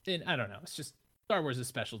 And I don't know, it's just Star Wars is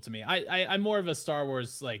special to me. I'm more of a Star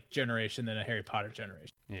Wars like generation than a Harry Potter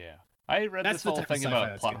generation. Yeah, I read this whole thing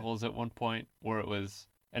about plot holes at one point where it was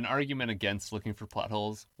an argument against looking for plot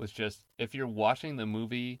holes was just if you're watching the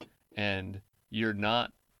movie and you're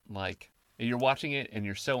not like you're watching it and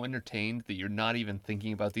you're so entertained that you're not even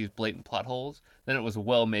thinking about these blatant plot holes, then it was a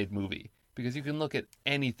well-made movie. Because you can look at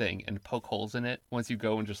anything and poke holes in it once you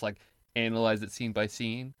go and just like analyze it scene by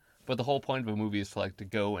scene. But the whole point of a movie is to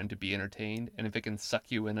go and to be entertained. And if it can suck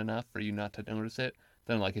you in enough for you not to notice it,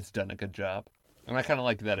 then like it's done a good job. And I kind of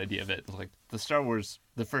like that idea of it. Like the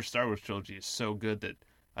first Star Wars trilogy is so good that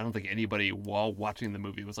I don't think anybody while watching the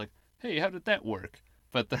movie was like, hey, how did that work?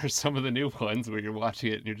 But there's some of the new ones where you're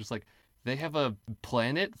watching it and you're just like, they have a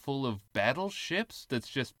planet full of battleships that's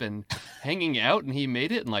just been hanging out, and he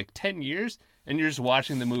made it in like 10 years, and you're just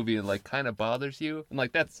watching the movie and like kind of bothers you. And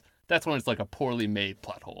like that's when it's like a poorly made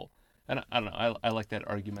plot hole. And I don't know, I like that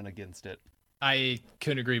argument against it. I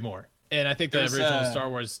couldn't agree more. And I think the original Star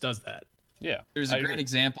Wars does that. Yeah. There's a great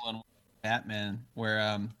example in Batman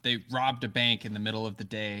where they robbed a bank in the middle of the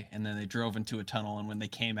day, and then they drove into a tunnel, and when they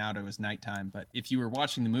came out it was nighttime. But if you were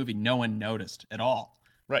watching the movie, no one noticed at all.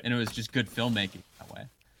 Right. And it was just good filmmaking that way.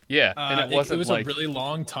 Yeah. And it was like... a really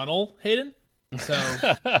long tunnel, Hayden. So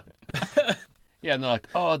yeah, and they're like,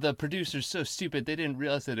 oh, the producer's so stupid. They didn't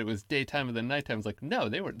realize that it was daytime and then nighttime. It's like, no,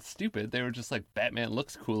 they weren't stupid. They were just like, Batman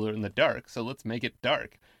looks cooler in the dark, so let's make it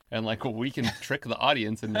dark. And like, we can trick the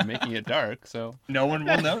audience into making it dark, so no one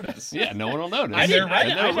will notice. Yeah, no one will notice. I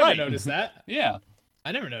never noticed that. Yeah.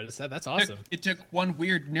 I never noticed that. That's awesome. It took one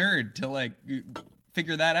weird nerd to like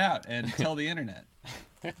figure that out and tell the internet.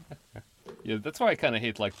 Yeah, that's why I kind of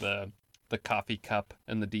hate like the coffee cup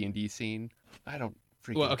and the D&D scene. I don't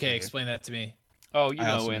freaking care. Explain that to me. Oh,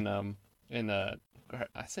 I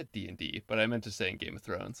said D&D, but I meant to say in Game of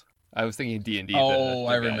Thrones. I was thinking D&D. Oh,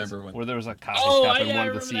 I remember where there was a coffee cup in one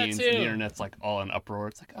of the scenes, and the internet's like all in uproar.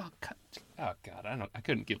 It's like, oh god, I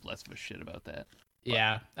couldn't give less of a shit about that.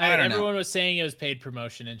 Yeah, everyone was saying it was paid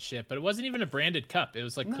promotion and shit, but it wasn't even a branded cup. It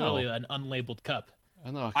was like clearly an unlabeled cup.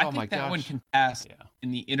 I think that one can pass in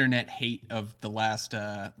the internet hate of the last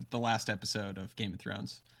episode of Game of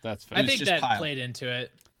Thrones. That's fair. I think that played into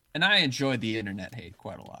it. And I enjoyed the internet hate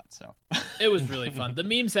quite a lot. So it was really fun. The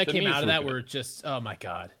memes that came out of that were just, oh my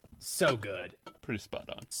god, so good. Pretty spot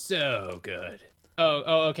on. So good.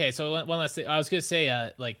 Oh, okay. So one last thing. I was gonna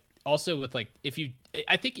say, like, also with like,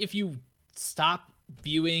 I think if you stop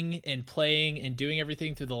viewing and playing and doing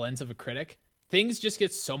everything through the lens of a critic, things just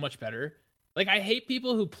get so much better. Like, I hate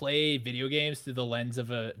people who play video games through the lens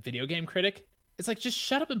of a video game critic. It's like, just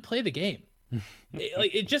shut up and play the game.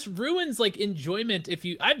 it just ruins like enjoyment.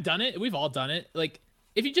 I've done it, we've all done it. Like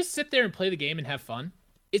if you just sit there and play the game and have fun,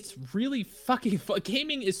 it's really fucking fun.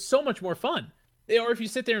 Gaming is so much more fun. Or if you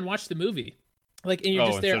sit there and watch the movie, like, and you're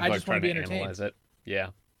just there, I just want to be entertained. Analyze it. Yeah.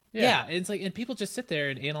 Yeah, and it's like, and people just sit there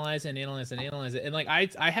and analyze and analyze and analyze it. And like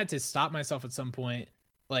I had to stop myself at some point.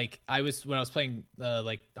 Like when I was playing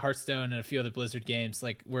like Hearthstone and a few other Blizzard games,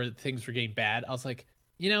 like where things were getting bad, I was like,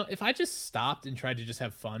 if I just stopped and tried to just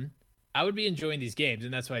have fun, I would be enjoying these games,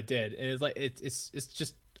 and that's what I did. And it's like it's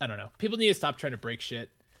just, I don't know. People need to stop trying to break shit.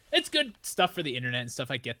 It's good stuff for the internet and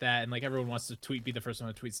stuff. I get that, and like everyone wants to be the first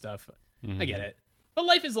one to tweet stuff. I get it, but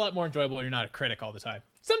life is a lot more enjoyable when you're not a critic all the time.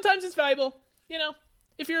 Sometimes it's valuable,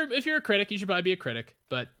 If you're a critic, you should probably be a critic.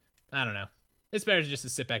 But I don't know. It's better just to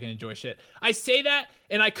sit back and enjoy shit. I say that,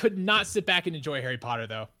 and I could not sit back and enjoy Harry Potter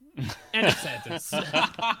though. End of sentence.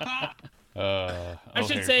 I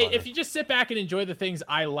should say, if you just sit back and enjoy the things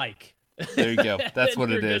I like. There you go. That's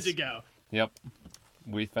what it is. Good to go. Yep.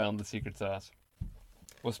 We found the secret sauce.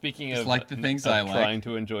 Well, speaking of like the things I like, trying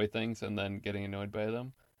to enjoy things and then getting annoyed by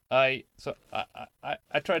them, I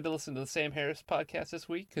tried to listen to the Sam Harris podcast this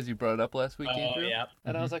week because you brought it up last week, Andrew. Yeah.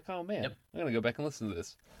 And I was like, oh man, I'm gonna go back and listen to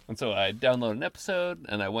this. And so I downloaded an episode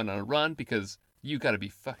and I went on a run because you got to be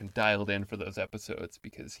fucking dialed in for those episodes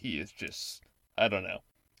because he is just, I don't know.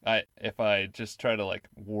 If I just try to like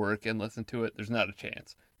work and listen to it, there's not a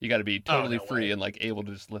chance. You got to be totally free and like able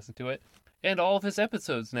to just listen to it. And all of his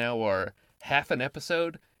episodes now are half an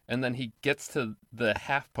episode, and then he gets to the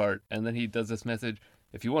half part, and then he does this message: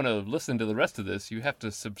 if you want to listen to the rest of this, you have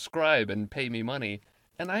to subscribe and pay me money.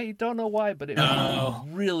 And I don't know why, but it made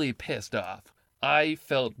me really pissed off. I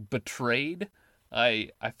felt betrayed. I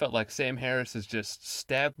felt like Sam Harris has just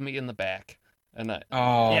stabbed me in the back. And I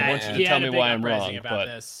want you to tell me why I'm wrong, but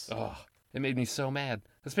it made me so mad,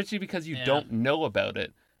 especially because you don't know about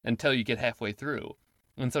it until you get halfway through.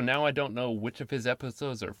 And so now I don't know which of his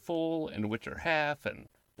episodes are full and which are half, and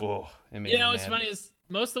it made me mad. What's funny is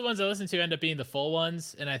most of the ones I listen to end up being the full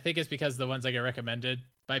ones, and I think it's because the ones I get recommended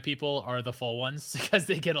by people are the full ones because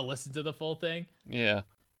they get to listen to the full thing. Yeah.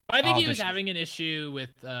 I think he was having an issue with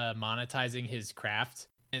monetizing his craft,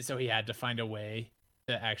 and so he had to find a way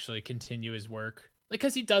to actually continue his work,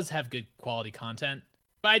 because he does have good quality content.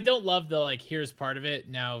 But I don't love the like, here's part of it,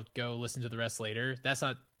 now go listen to the rest later. That's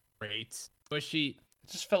not great. Bushy,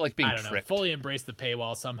 it just felt like being tricked. Fully embrace the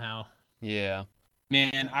paywall somehow. Yeah.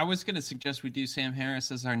 Man, I was going to suggest we do Sam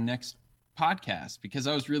Harris as our next podcast because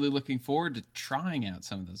I was really looking forward to trying out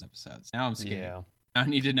some of those episodes. Now I'm scared. Yeah. I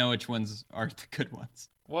need to know which ones are the good ones.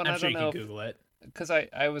 Well, I'm sure you can Google it. Because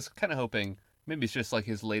I was kind of hoping maybe it's just like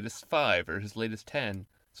his latest 5 or his latest 10.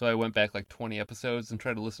 So I went back like 20 episodes and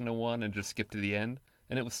tried to listen to one and just skip to the end.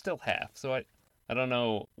 And it was still half. So I don't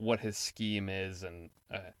know what his scheme is. And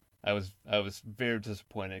I was very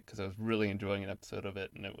disappointed because I was really enjoying an episode of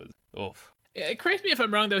it. And it was, oof. Correct me if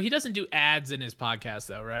I'm wrong, though. He doesn't do ads in his podcast,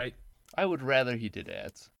 though, right? I would rather he did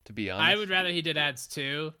ads, to be honest. I would rather he did ads,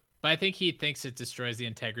 too. But I think he thinks it destroys the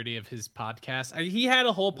integrity of his podcast. He had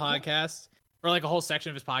a whole podcast, or like a whole section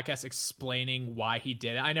of his podcast explaining why he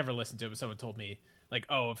did it. I never listened to it, but someone told me, like,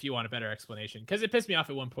 oh, if you want a better explanation. Because it pissed me off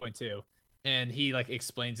at one point, too. And he, like,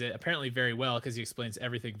 explains it apparently very well, because he explains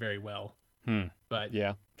everything very well. But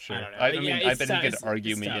yeah, sure. I don't know. I bet he could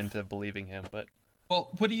argue me into believing him, but... Well,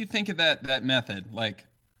 what do you think of that method? Like,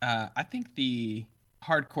 I think the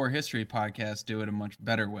Hardcore History podcast do it a much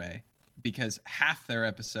better way because half their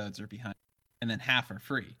episodes are behind and then half are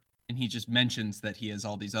free. And he just mentions that he has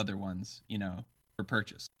all these other ones, for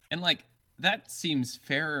purchase. And like, that seems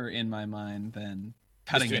fairer in my mind than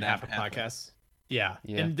cutting it half a podcast. Yeah.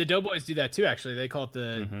 And the Doughboys do that too, actually. They call it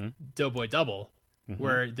the Doughboy Double,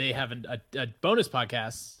 where they have a bonus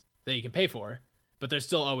podcast that you can pay for, but there's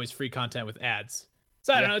still always free content with ads.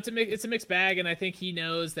 So I don't know, it's a mixed bag, and I think he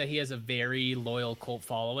knows that he has a very loyal cult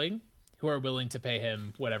following who are willing to pay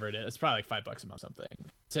him whatever it is. It's probably like $5 a month, something,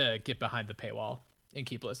 to get behind the paywall and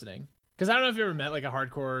keep listening. Because I don't know if you ever met like a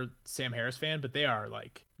hardcore Sam Harris fan, but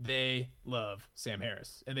they love Sam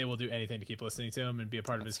Harris, and they will do anything to keep listening to him and be a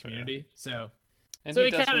part of his community. So he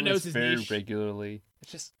kind of knows his very niche regularly.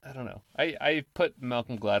 It's just, I don't know. I put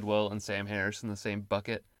Malcolm Gladwell and Sam Harris in the same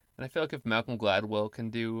bucket. And I feel like if Malcolm Gladwell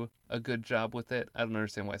can do a good job with it, I don't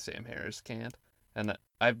understand why Sam Harris can't. And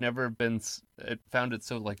I've never found it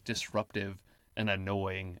so like disruptive and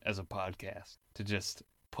annoying as a podcast to just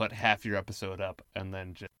put half your episode up and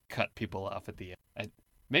then just cut people off at the end.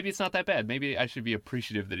 Maybe it's not that bad. Maybe I should be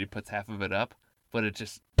appreciative that he puts half of it up, but it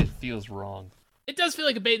feels wrong. It does feel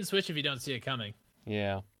like a bait and switch if you don't see it coming.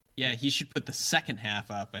 Yeah. Yeah, he should put the second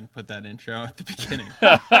half up and put that intro at the beginning.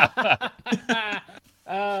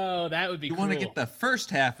 Oh, that would be You cruel. want to get the first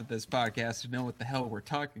half of this podcast to know what the hell we're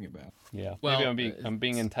talking about. Yeah. Well, Maybe I'm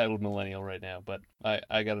being entitled millennial right now, but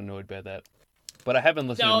I got annoyed by that. But I have been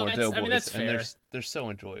listening to more Doughboys, that's and fair. they're so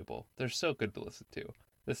enjoyable. They're so good to listen to.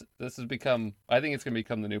 This has become. I think it's gonna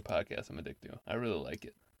become the new podcast I'm addicted to. I really like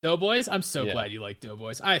it. Doughboys? I'm so Yeah. glad you like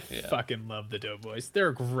Doughboys. I Yeah. fucking love the Doughboys.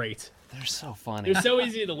 They're great. They're so funny. They're so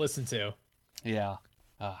easy to listen to. Yeah.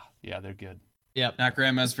 Yeah, they're good. Yep. Not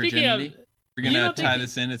grandma's Speaking virginity. We're you gonna don't think- tie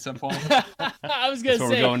this in at some point. I was gonna That's where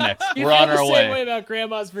say we're going next. you We're feel on the our same way. way about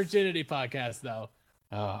Grandma's Virginity podcast, though.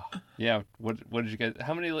 Oh, yeah. What did you guys?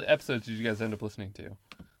 How many episodes did you guys end up listening to?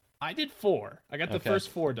 I did 4. I got the Okay. first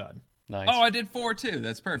 4 done. Nice. Oh, I did 4 too.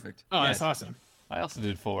 That's perfect. Oh, Yes. that's awesome. I also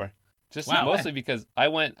did 4. Just Wow. mostly because I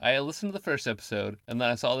listened to the first episode, and then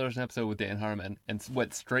I saw there was an episode with Dan Harmon, and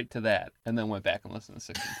went straight to that, and then went back and listened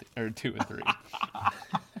to 2 and 3.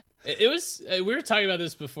 It was. We were talking about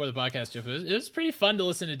this before the podcast, Jeff. It was pretty fun to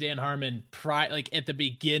listen to Dan Harmon, like at the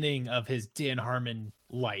beginning of his Dan Harmon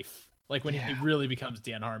life, like when he Yeah. really becomes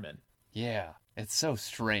Dan Harmon. Yeah, it's so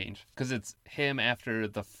strange because it's him after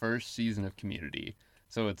the first season of Community.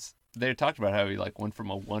 So they talked about how he like went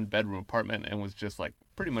from a 1-bedroom apartment and was just like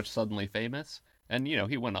pretty much suddenly famous. And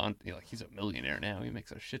he went on, he's a millionaire now. He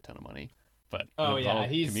makes a shit ton of money. But Oh, yeah,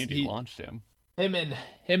 Community he- launched him. Him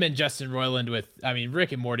and Justin Roiland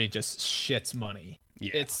Rick and Morty just shits money.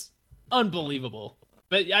 Yeah. It's unbelievable.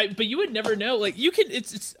 But you would never know. Like you can.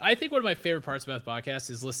 It's. I think one of my favorite parts about the podcast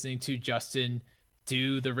is listening to Justin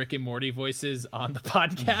do the Rick and Morty voices on the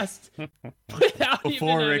podcast without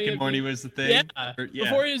Before even Rick having and it Morty be- was the thing. Yeah. Or- yeah.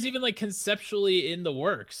 Before he was even like conceptually in the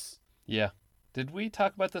works. Yeah. Did we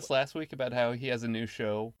talk about this last week about how he has a new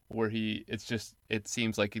show where it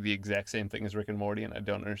seems like the exact same thing as Rick and Morty, and I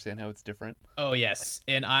don't understand how it's different? Oh yes,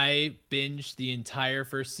 and I binged the entire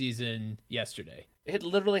first season yesterday. It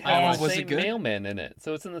literally Oh, has the was it same good? mailman in it,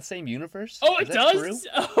 so it's in the same universe. Oh, Is it that does.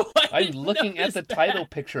 true? Oh, I I'm didn't looking at notice the that. title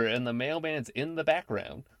picture, and the mailman's in the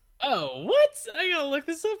background. Oh, what? I gotta look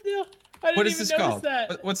this up now. I didn't What is even this notice called?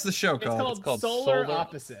 that. What's the show It's called? called, called Solar Solar-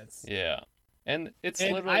 Opposites. Yeah, and it's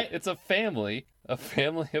And literally it's a family of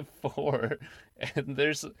 4, and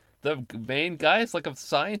there's the main guy is like a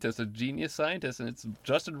scientist, a genius scientist, and it's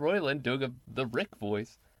Justin Roiland doing the Rick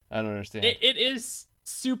voice. I don't understand. It is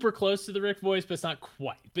super close to the Rick voice, but it's not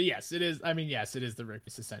quite. But yes, it is. I mean, yes, it is the Rick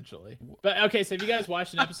voice essentially. But okay, so have you guys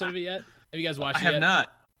watched an episode of it yet? Have you guys watched I it have yet?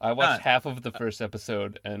 not. I watched Not- half of the first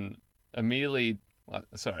episode and immediately.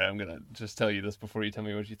 Sorry, I'm gonna just tell you this before you tell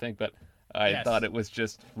me what you think. But I Yes. thought it was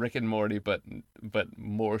just Rick and Morty, but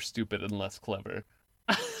more stupid and less clever.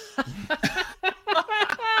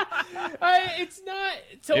 It's not.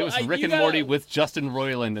 So, It was Rick you and gotta- Morty with Justin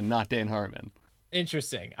Roiland and not Dan Harmon.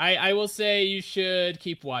 Interesting. I will say you should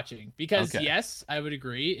keep watching because Okay. yes, I would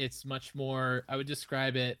agree. It's much more. I would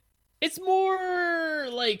describe it. It's more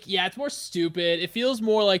like it's more stupid. It feels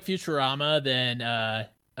more like Futurama than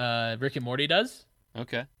Rick and Morty does.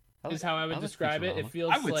 Okay, Is how I would describe it. It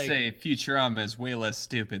feels I would like say Futurama is way less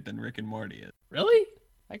stupid than Rick and Morty is. really.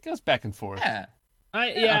 it goes back and forth. Yeah.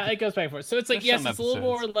 It goes back and forth. So it's like There's yes, some it's a little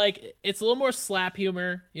more episodes. like it's a little more slap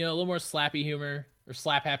humor. A little more slappy humor or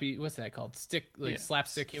slap happy. What's that called? Yeah.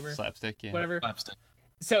 Slapstick humor. Slapstick, yeah. Whatever. Slapstick.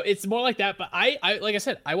 So it's more like that, but I like I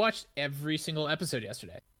said, I watched every single episode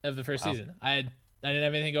yesterday of the first Wow. season. I didn't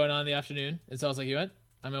have anything going on in the afternoon, and so I was like, you know what?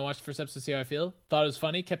 I'm gonna watch the first episode, see how I feel. Thought it was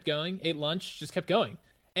funny, kept going, ate lunch, just kept going,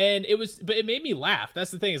 and but it made me laugh.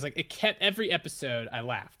 That's the thing is like it kept every episode I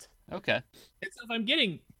laughed. Okay. And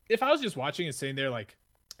so if I was just watching and sitting there like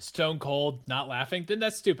stone cold, not laughing, then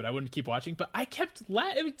that's stupid. I wouldn't keep watching. But I kept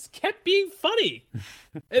it kept being funny,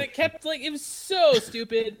 and it kept like it was so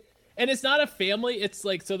stupid. And it's not a family. It's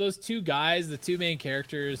like so those two guys, the two main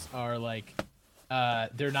characters are like,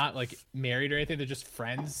 they're not like married or anything. They're just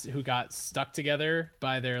friends who got stuck together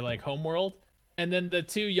by their like home world. And then the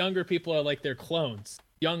two younger people are like their clones,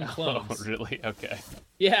 young clones. Oh, really? Okay.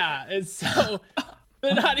 Yeah, and so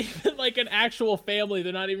they're not even like an actual family.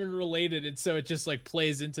 They're not even related, and so it just like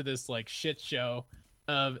plays into this like shit show.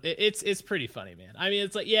 Of it's pretty funny, man. I mean,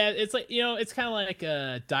 it's like it's kind of like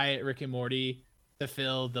a diet Rick and Morty to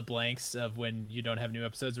fill the blanks of when you don't have new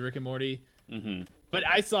episodes of Rick and Morty. Mm-hmm. But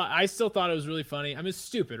I still thought it was really funny. I mean, it's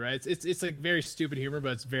stupid, right? It's like very stupid humor,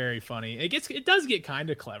 but it's very funny. It does get kind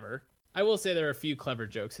of clever. I will say there are a few clever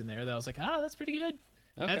jokes in there that I was like, that's pretty good.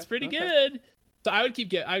 That's pretty good. So I would keep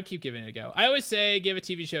giving it a go. I always say give a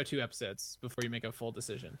TV show 2 episodes before you make a full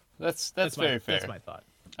decision. That's That's very fair. That's my thought.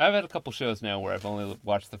 I've had a couple shows now where I've only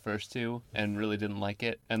watched the first two and really didn't like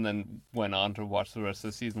it, and then went on to watch the rest of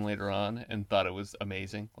the season later on and thought it was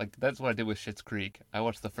amazing. Like that's what I did with Schitt's Creek. I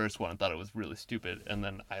watched the first one and thought it was really stupid, and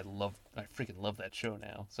then I freaking love that show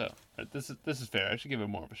now. So this is fair. I should give it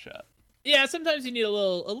more of a shot. Yeah, sometimes you need a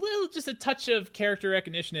little, just a touch of character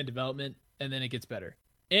recognition and development, and then it gets better.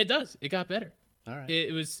 And it does. It got better. All right.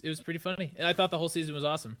 It was pretty funny. I thought the whole season was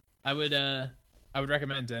awesome. I would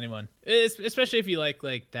recommend to anyone, especially if you like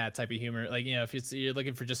that type of humor. Like, you know, if you're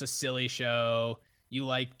looking for just a silly show, you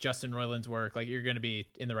like Justin Roiland's work, like you're going to be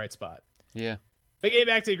in the right spot. Yeah. But getting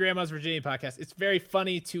back to the Grandma's Virginia podcast, it's very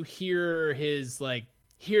funny to hear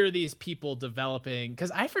these people developing,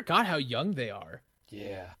 because I forgot how young they are.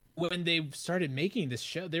 Yeah. When they started making this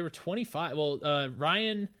show, they were 25. Well,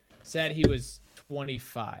 Ryan said he was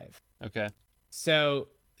 25. Okay. So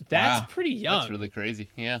that's pretty young. That's really crazy.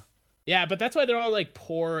 Yeah. Yeah, but that's why they're all like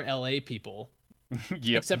poor LA people.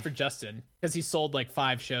 Yep. Except for Justin, because he sold like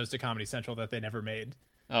 5 shows to Comedy Central that they never made.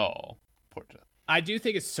 Oh, poor Justin. I do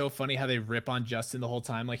think it's so funny how they rip on Justin the whole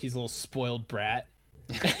time, like he's a little spoiled brat.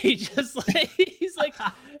 He just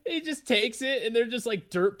he just takes it, and they're just like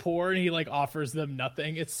dirt poor, and he like offers them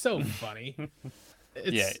nothing. It's so funny.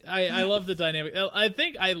 I love the dynamic. I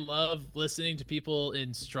think I love listening to people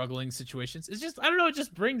in struggling situations. It's just, I don't know, it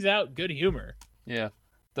just brings out good humor. Yeah.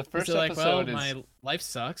 The first episode is my life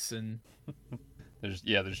sucks, and they're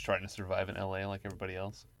just trying to survive in LA like everybody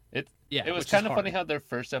else. It was which kind is of funny hard. how their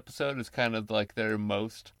first episode is kind of like their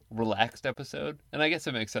most relaxed episode, and I guess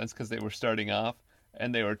it makes sense because they were starting off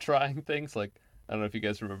and they were trying things like, I don't know if you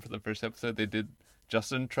guys remember the first episode,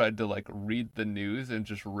 Justin tried to like read the news and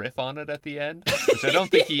just riff on it at the end, which I don't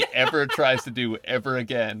think he ever tries to do ever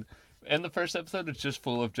again. And the first episode is just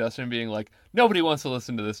full of Justin being like, nobody wants to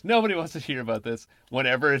listen to this. Nobody wants to hear about this.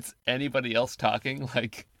 Whenever it's anybody else talking,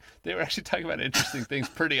 like they were actually talking about interesting things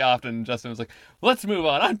pretty often. And Justin was like, let's move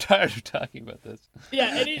on. I'm tired of talking about this.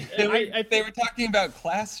 Yeah, They were talking about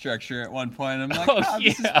class structure at one point. I'm like,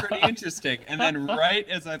 this is pretty interesting. And then right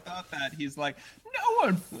as I thought that, he's like, no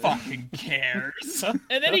one fucking cares.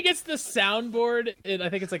 And then he gets the soundboard, and I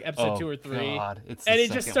think it's like episode 2 or 3. God, it's and the he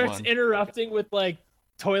just second starts one. interrupting with like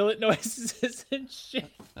toilet noises and shit.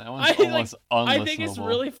 That one's almost unlistenable. I think it's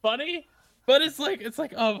really funny, but it's like,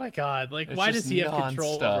 oh my god, like It's why just does he have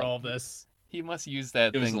control nonstop. over all this? He must use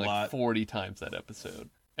that It was thing a like lot. 40 times that episode.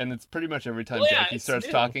 And it's pretty much every time Well, yeah, Jackie it's starts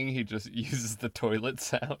new. talking, he just uses the toilet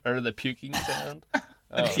sound or the puking sound.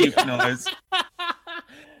 Deep noise.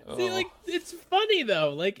 See, like it's funny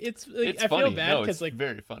though. Like it's like It's I funny. feel bad No, because it's like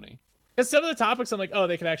very funny. because some of the topics I'm like, oh,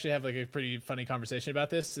 they could actually have like a pretty funny conversation about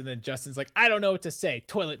this, and then Justin's like, I don't know what to say.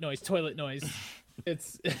 Toilet noise.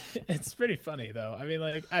 It's pretty funny though. I mean,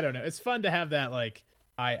 like I don't know. It's fun to have that like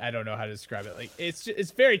I don't know how to describe it. Like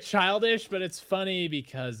it's very childish, but it's funny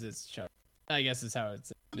because it's childish. I guess is how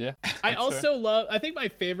it's. Yeah. I that's also love. I think my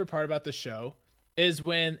favorite part about the show is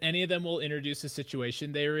when any of them will introduce a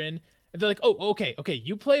situation they were in, and they're like, "Oh, okay,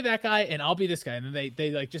 you play that guy, and I'll be this guy," and then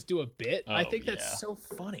they like just do a bit. I Oh, think yeah. that's so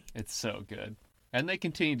funny. It's so good. And they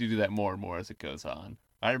continue to do that more and more as it goes on.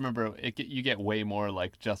 I remember you get way more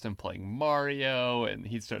like Justin playing Mario, and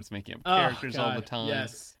he starts making up characters all the God, time.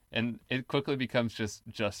 Yes. And it quickly becomes just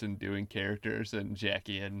Justin doing characters and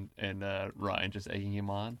Jackie and Ryan just egging him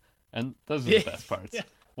on. And those are the best parts. Yeah.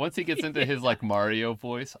 Once he gets into his like Mario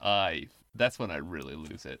voice, that's when I really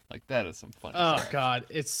lose it. Like that is some funny Oh stuff. God,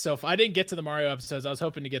 it's so. I didn't get to the Mario episodes. I was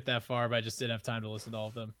hoping to get that far, but I just didn't have time to listen to all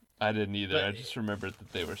of them. I didn't either. But- I just remembered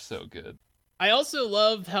that they were so good. I also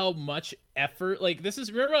love how much effort. Like this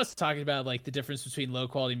is. Remember I was talking about like the difference between low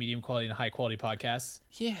quality, medium quality, and high quality podcasts.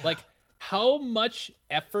 Yeah. Like how much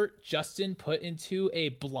effort Justin put into a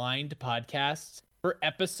blind podcast for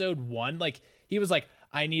episode 1. Like he was like,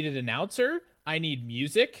 I need an announcer, I need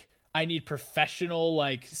music, I need professional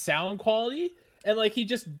like sound quality. And like he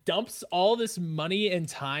just dumps all this money and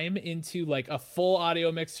time into like a full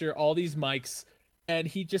audio mixer, all these mics, and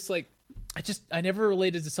he just like I never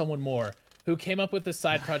related to someone more who came up with this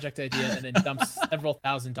side project idea and then dumps several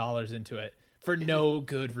 $1,000s into it for no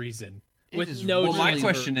good reason. With is no Well, my reason.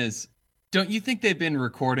 question is, don't you think they've been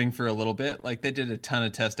recording for a little bit? Like they did a ton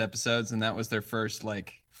of test episodes and that was their first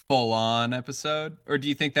like full on episode? Or do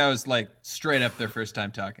you think that was like straight up their first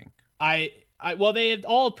time talking? Well, they had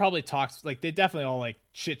all probably talked, like they definitely all like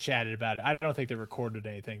chit chatted about it. I don't think they recorded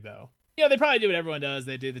anything though. You know, they probably do what everyone does.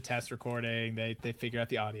 They do the test recording. They figure out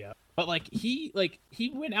the audio. But like he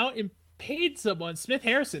went out and paid someone, Smith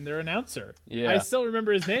Harrison, their announcer. Yeah. I still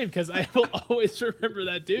remember his name because I will always remember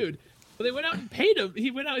that dude. But they went out and paid him.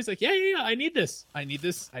 He went out. He's like, yeah. I need this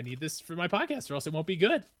for my podcast, or else it won't be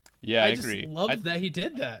good. Yeah, I just agree. love that he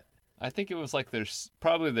did that. I think it was like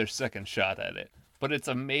probably their second shot at it. But it's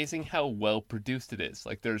amazing how well produced it is.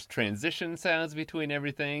 Like there's transition sounds between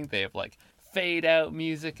everything. They have like fade out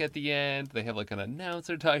music at the end. They have like an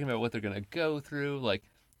announcer talking about what they're gonna go through. Like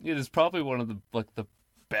it is probably one of the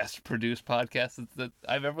best produced podcasts that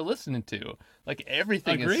I've ever listened to. Like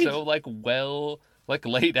everything Agreed. is so like well like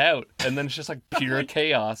laid out, and then it's just like pure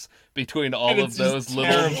chaos between all of those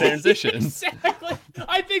little transitions. Exactly.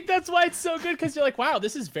 I think that's why it's so good, because you're like, wow,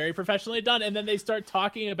 this is very professionally done. And then they start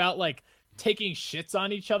talking about like taking shits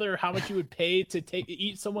on each other, how much you would pay to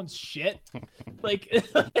eat someone's shit. Like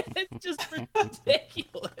it's just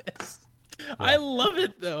ridiculous. I love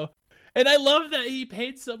it though. And I love that he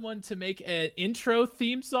paid someone to make an intro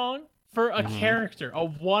theme song for a character, a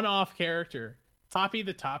one-off character. Toppy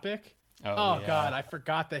the Topic. Oh yeah. God, I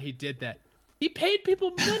forgot that he did that. He paid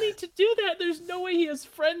people money to do that. There's no way he has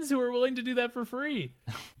friends who are willing to do that for free.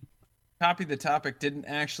 Toppy the Topic didn't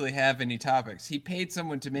actually have any topics. He paid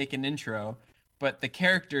someone to make an intro, but the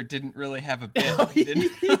character didn't really have a bit. He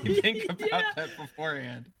didn't really think about that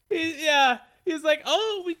beforehand. He's like,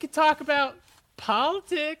 oh, we could talk about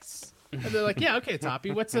politics. And they're like, yeah, okay,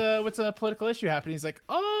 Toppy, what's a political issue happening? He's like,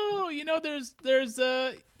 oh, there's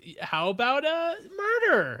how about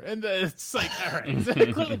murder? And it's like, all right, so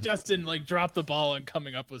clearly Justin like dropped the ball on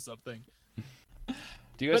coming up with something.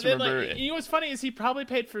 Do you guys remember? Like, what's funny is he probably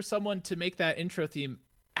paid for someone to make that intro theme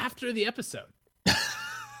after the episode.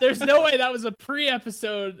 There's no way that was a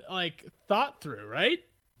pre-episode like thought through, right?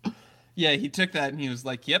 Yeah, he took that and he was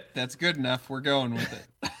like, yep, that's good enough. We're going with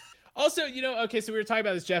it. Also, okay, so we were talking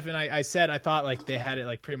about this, Jeff, and I said I thought like they had it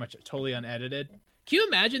like pretty much totally unedited. Can you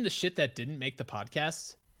imagine the shit that didn't make the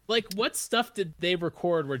podcast? Like, what stuff did they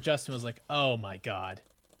record where Justin was like, oh my God,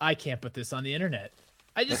 I can't put this on the internet?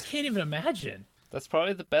 I just can't even imagine. That's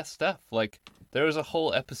probably the best stuff. Like, there was a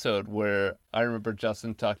whole episode where I remember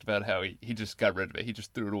Justin talked about how he just got rid of it. He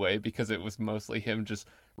just threw it away because it was mostly him just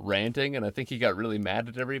ranting, and I think he got really mad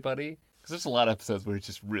at everybody. Because there's a lot of episodes where he's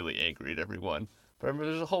just really angry at everyone. But I remember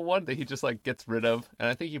there's a whole one that he just, like, gets rid of, and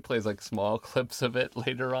I think he plays, like, small clips of it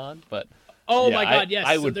later on, but... Oh my God, yes.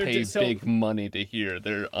 I would pay big money to hear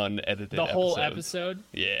their unedited the whole episodes. episode?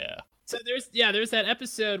 Yeah. So there's that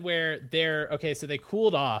episode where so they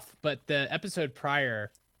cooled off, but the episode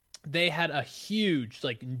prior, they had a huge,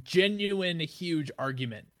 like genuine huge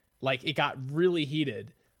argument. Like it got really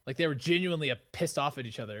heated. Like they were genuinely pissed off at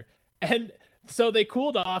each other. And so they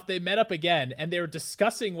cooled off, they met up again, and they were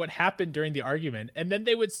discussing what happened during the argument. And then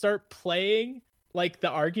they would start playing like the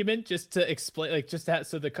argument just to explain, like just to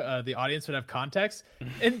so the audience would have context.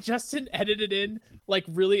 And Justin edited in like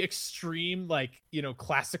really extreme, like,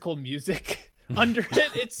 classical music under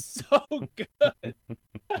it. It's so good.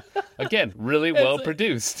 Again, really well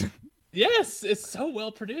produced. Yes, it's so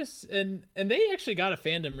well produced, and they actually got a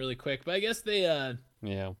fandom really quick. But I guess they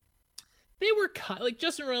were like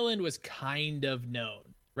Justin Roiland was kind of known,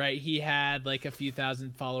 right? He had like a few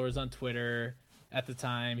thousand followers on Twitter at the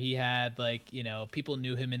time. He had like, people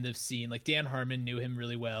knew him in the scene. Like Dan Harmon knew him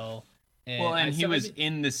really well. And he was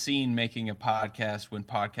in the scene making a podcast when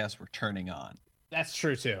podcasts were turning on. That's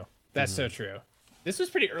true too. That's so true. This was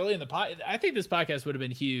pretty early in the pod. I think this podcast would have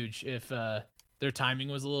been huge if their timing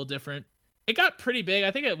was a little different. It got pretty big.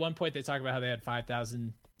 I think at one point they talked about how they had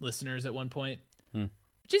 5,000 listeners at one point,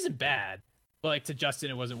 which isn't bad. But like to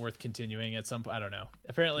Justin, it wasn't worth continuing at some point. I don't know.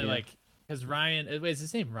 Apparently, because Ryan, wait, is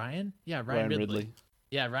his name Ryan? Yeah, Ryan Ridley.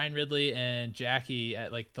 Yeah, Ryan Ridley and Jackie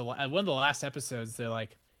at like at one of the last episodes, they're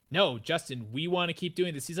like, no, Justin, we want to keep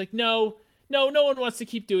doing this. He's like, no one wants to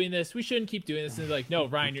keep doing this. We shouldn't keep doing this. And they're like, no,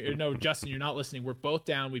 Ryan, no, Justin, you're not listening. We're both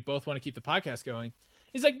down. We both want to keep the podcast going.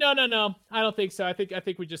 He's like, no, I don't think so. I think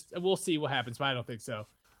we'll see what happens, but I don't think so.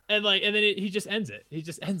 And like, and then he just ends it. He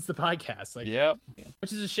just ends the podcast. Like, yep.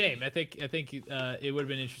 Which is a shame. I think it would have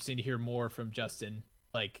been interesting to hear more from Justin.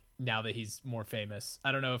 Like now that he's more famous,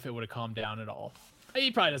 I don't know if it would have calmed down at all.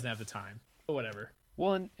 He probably doesn't have the time, but whatever.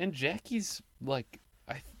 Well, and Jackie's like,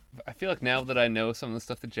 I feel like now that I know some of the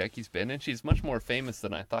stuff that Jackie's been in, she's much more famous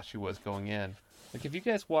than I thought she was going in. Like, have you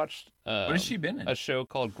guys watched what has she been in? A show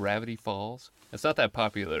called Gravity Falls? It's not that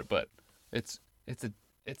popular, but it's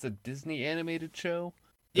a Disney animated show.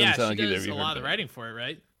 Yeah, she does a lot of the writing for it,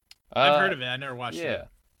 right? I've heard of it. I never watched it.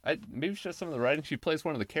 Yeah, maybe she does some of the writing. She plays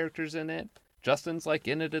one of the characters in it. Justin's like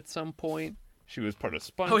in it at some point. She was part of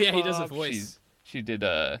SpongeBob. Oh yeah, he does a voice. She did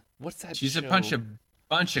what's that? She's show? a bunch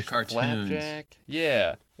of cartoons. Flapjack.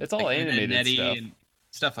 Yeah, it's all like animated stuff. And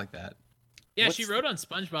stuff like that. Yeah, she wrote on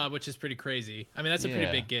SpongeBob, which is pretty crazy. I mean, that's a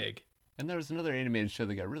pretty big gig. And there was another animated show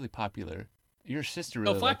that got really popular. Your sister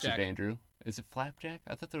really likes it, Andrew. Is it Flapjack?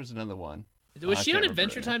 I thought there was another one. Was I she can't on remember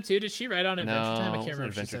Adventure it. Time too? Did she write on Adventure Time? I No, can't it wasn't remember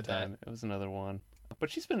if she Adventure said Time. that. It was another one. But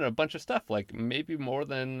she's been in a bunch of stuff, like maybe more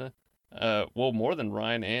than, more than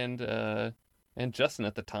Ryan and Justin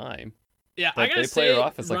at the time. Yeah, But I gotta they play say, her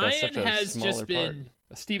off as like Ryan such a has smaller just been. part.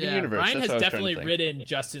 A Steven Yeah, Universe. Ryan That's has what I was trying definitely to think. ridden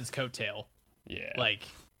Justin's coattail. Yeah. Like,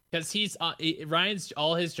 because he's Ryan's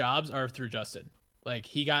all his jobs are through Justin. Like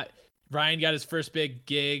Ryan got his first big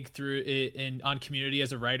gig through on Community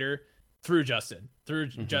as a writer through Justin.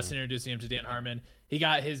 Justin introducing him to Dan Harmon. He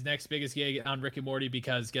got his next biggest gig on Rick and Morty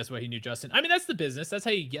because guess what? He knew Justin. I mean, that's the business. That's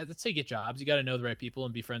how you get jobs. You got to know the right people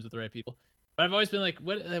and be friends with the right people. But I've always been like,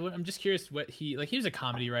 what I'm just curious what he was a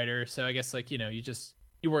comedy writer, so I guess like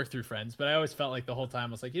you work through friends. But I always felt like the whole time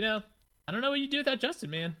I was like, I don't know what you do without Justin,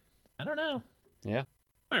 man. I don't know. Yeah.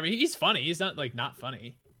 I mean, he's funny. He's not like not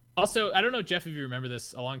funny. Also, I don't know, Jeff, if you remember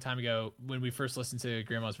this a long time ago when we first listened to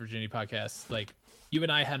Grandma's Virginity podcast. Like, you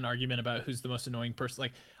and I had an argument about who's the most annoying person.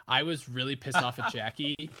 Like, I was really pissed off at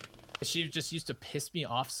Jackie. She just used to piss me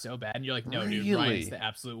off so bad. And you're like, no, dude, Ryan's the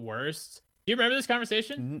absolute worst. Do you remember this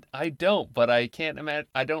conversation? I don't, but I can't imagine.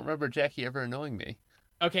 I don't remember Jackie ever annoying me.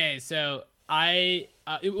 Okay, so I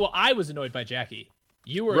was annoyed by Jackie.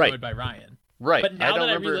 You were Right. annoyed by Ryan. Right. But now that I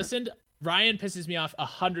remember... re-listened, Ryan pisses me off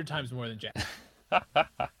 100 times more than Jackie.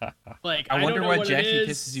 Like, I wonder don't know why what Jackie it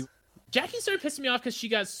is. pisses you. Jackie started pissing me off because she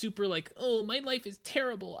got super like, oh, my life is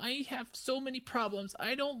terrible. I have so many problems.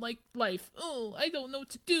 I don't like life. Oh, I don't know what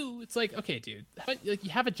to do. It's like, okay, dude, like you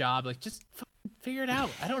have a job. Like, just figure it out.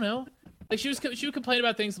 I don't know. Like she would complain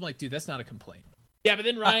about things. I'm like, dude, that's not a complaint. Yeah, but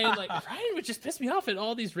then Ryan would just piss me off at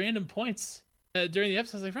all these random points during the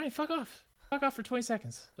episode. I was like, Ryan, fuck off for 20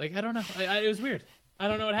 seconds. Like, I don't know. It was weird. I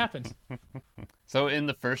don't know what happened. So in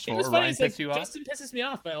the first It four, was funny. Ryan It's like, pisses you off? Justin pisses me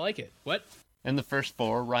off, but I like it. What? In the first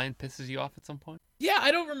four, Ryan pisses you off at some point? Yeah,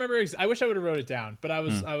 I don't remember. I wish I would have wrote it down, but I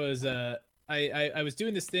was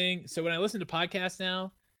doing this thing. So when I listen to podcasts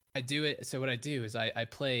now, I do it. So what I do is I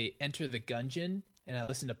play Enter the Gungeon and I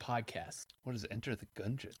listen to podcasts. What is Enter the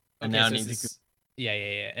Gungeon? And now so need it's to this- yeah.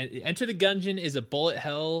 Enter the Gungeon is a bullet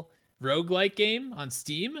hell roguelike game on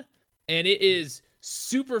Steam, and it is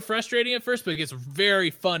super frustrating at first, but it gets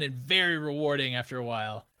very fun and very rewarding after a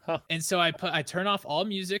while. Huh. And so I turn off all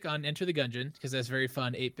music on Enter the Gungeon because that's very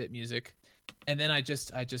fun 8-bit music, and then I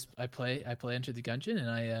play Enter the Gungeon, and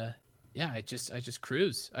I just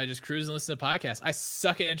cruise. I just cruise and listen to podcasts. I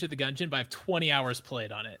suck at Enter the Gungeon, but I have 20 hours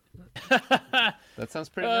played on it. That sounds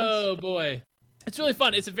pretty nice. Oh boy, it's really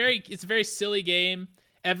fun. It's a very silly game.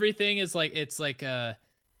 Everything is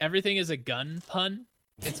everything is a gun pun.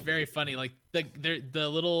 It's very funny. Like the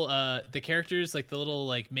little the characters, like the little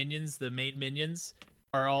like minions, the main minions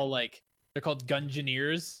are all like they're called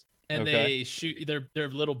Gungeoneers, and they shoot. They're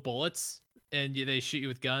little bullets, and they shoot you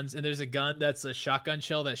with guns. And there's a gun that's a shotgun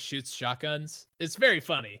shell that shoots shotguns. It's very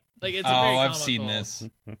funny. Like it's I've seen this.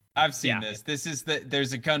 I've seen Yeah. this. This is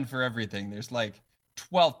there's a gun for everything. There's like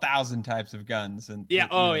 12,000 types of guns and Yeah.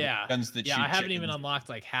 yeah. Guns that Yeah, shoot I haven't even chickens. unlocked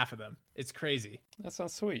like half of them. It's crazy. That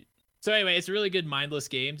sounds sweet. So anyway, it's a really good mindless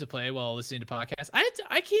game to play while listening to podcasts.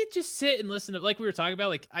 I can't just sit and listen to, like we were talking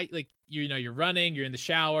about, you're running, you're in the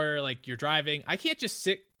shower, like you're driving. I can't just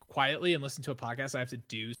sit quietly and listen to a podcast. I have to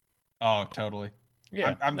do. Oh, totally.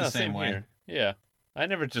 Yeah, I'm the same way. here. Yeah, I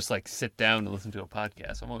never just like sit down and listen to a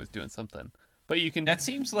podcast. I'm always doing something. But you can. That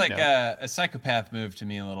seems like know. a psychopath move to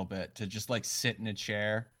me a little bit, to just like sit in a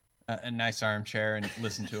chair, a nice armchair, and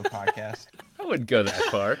listen to a podcast. I wouldn't go that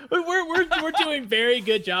far. We're doing very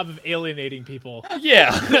good job of alienating people.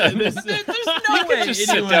 Yeah. There's no You way could just sit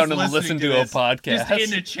anyone's down and listening listen to a this podcast.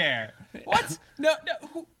 just in a chair. What? No.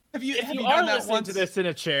 Have you If have you you are done that listening once? to this in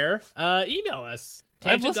a chair, email us.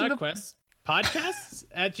 I've listened to- Tangent.quest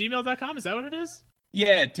podcasts@gmail.com. Is that what it is?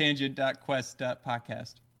 Yeah,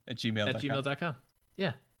 tangent.quest.podcast@gmail.com. At gmail.com.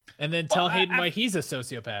 Yeah. And then tell Hayden why he's a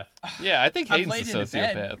sociopath. Yeah, I think I've Hayden's laid a in a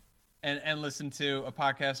bed. sociopath. and listen to a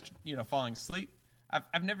podcast, falling asleep.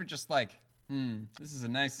 I've never just like, this is a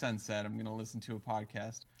nice sunset. I'm gonna listen to a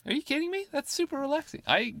podcast. Are you kidding me? That's super relaxing.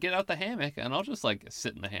 I get out the hammock and I'll just like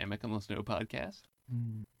sit in the hammock and listen to a podcast.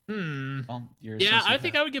 Well, you're a Yeah, I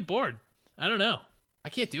think sociopath. I would get bored. I don't know. I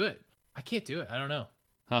can't do it. I don't know.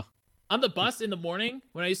 Huh. On the bus in the morning,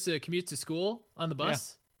 when I used to commute to school on the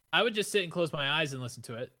bus, I would just sit and close my eyes and listen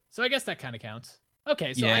to it. So I guess that kind of counts.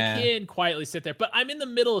 Okay, so Yeah. I can quietly sit there, but I'm in the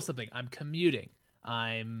middle of something. I'm commuting.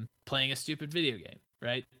 I'm playing a stupid video game,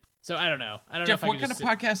 right? So I don't know. I don't Jeff, know if what I kind can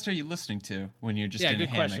of just podcast are you listening to when you're just Yeah, in a good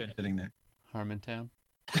hammock question. sitting there? Harmontown.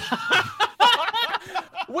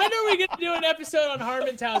 When are we gonna do an episode on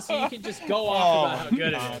Harmontown so you can just go off about how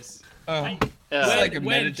good it is? Oh, I- it's When- like a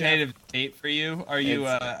when, meditative state for you. Are you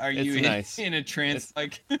It's in, nice. in a trance?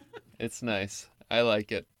 It's nice. I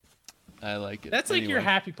like it. I like it. That's like your Anyway,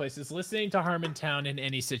 happy place, is listening to Harmontown in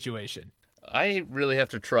any situation. I really have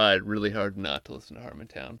to try really hard not to listen to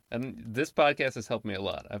Harmontown. And this podcast has helped me a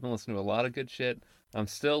lot. I've been listening to a lot of good shit. I'm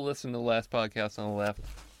still listening to the last podcast on the left.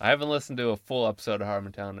 I haven't listened to a full episode of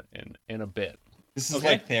Harmontown in a bit. This is Okay.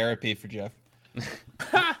 like therapy for Jeff.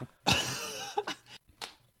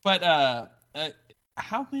 But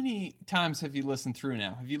how many times have you listened through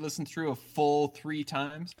now? Have you listened through a full 3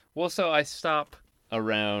 times? Well, so I stop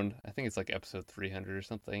around, I think it's like episode 300 or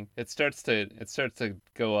something. It starts to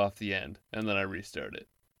go off the end, and then I restart it.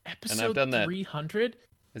 Episode done that. 300?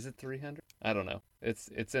 Is it 300? I don't know. It's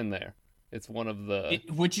in there. It's one of the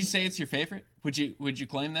Would you say it's your favorite? Would you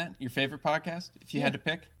claim that your favorite podcast if you had to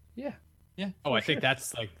pick? yeah. Oh, I think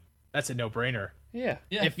that's a no-brainer. Yeah.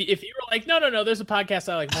 Yeah. If you were like, no, there's a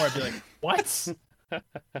podcast I like more, I'd be like, what?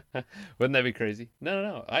 Wouldn't that be crazy?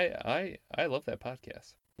 No. I love that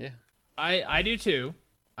podcast. Yeah. I do too.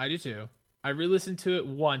 I re-listened to it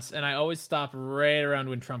once, and I always stop right around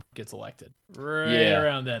when Trump gets elected.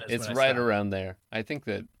 Around then. It's when I right stop. around there. I think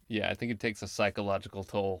it takes a psychological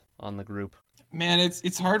toll on the group. Man,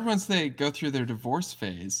 it's hard once they go through their divorce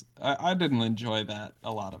phase. I didn't enjoy that,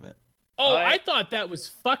 a lot of it. Oh, I thought that was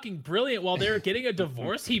fucking brilliant. While they were getting a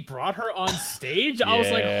divorce, he brought her on stage. I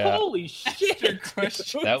was like, Yeah. holy shit. dude.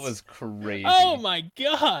 That was crazy. Oh my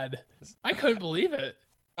god. I couldn't believe it.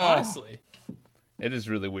 Honestly. It is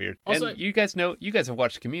really weird. Also, and you guys have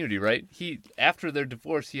watched Community, right? After their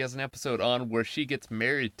divorce, he has an episode on where she gets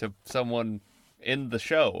married to someone in the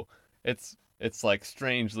show. It's like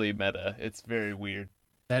strangely meta. It's very weird.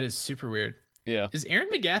 That is super weird. Yeah. Is Aaron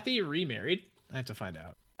McGathy remarried? I have to find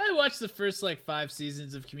out. I watched the first 5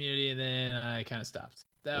 seasons of Community, and then I kind of stopped.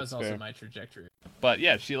 That was That's also fair. my trajectory. But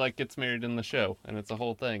yeah, she gets married in the show, and it's a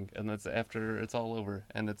whole thing, and that's after it's all over,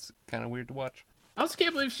 and it's kind of weird to watch. I also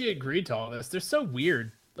can't believe she agreed to all this. They're so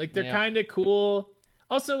weird. They're Yeah. kind of cool.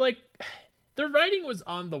 Also, the writing was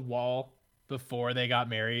on the wall before they got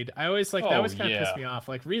married. I always that Oh, always kind of yeah. pissed me off.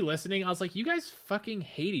 Re-listening, I was like, you guys fucking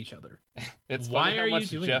hate each other. It's Why funny how are you much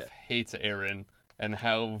doing Jeff that? hates Aaron, and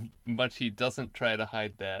how much he doesn't try to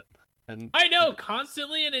hide that. And I know,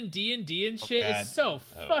 constantly and in D&D and shit. God. It's so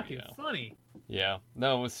Oh, fucking yeah. funny. yeah,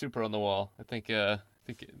 no, it was super on the wall. I think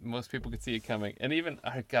most people could see it coming, and even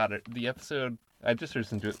I got it. The episode I just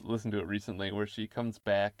listened to it recently, where she comes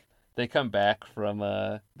back. They come back from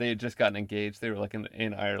they had just gotten engaged. They were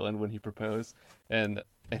in Ireland when he proposed, and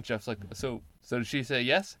Jeff's like, so did she say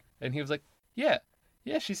yes? And he was like, yeah.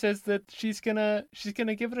 She says that she's gonna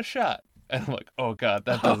give it a shot. And I'm like, oh god,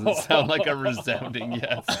 that doesn't sound like a resounding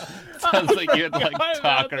yes. Sounds like you'd forgot talk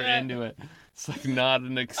about her that. into it. It's not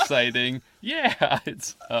an exciting yeah.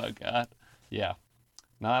 It's oh god, yeah,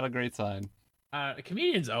 not a great sign.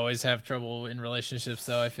 Comedians always have trouble in relationships,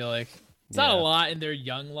 though. I feel like it's not a Yeah. lot in their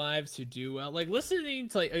young lives who do well. Listening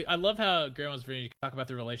to I love how Grandma's Virginia talk about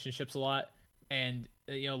their relationships a lot, and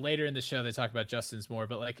later in the show they talk about Justin's more.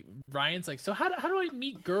 But Ryan's so how do I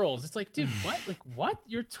meet girls? It's dude, what? What?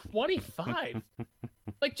 You're 25.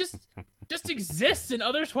 Just exist, and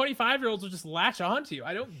other 25-year-olds will just latch onto you.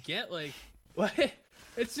 I don't get what.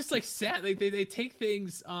 It's just sad. They take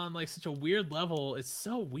things on such a weird level. It's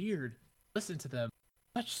so weird. Listen to them.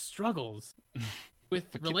 Such struggles with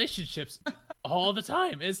relationships all the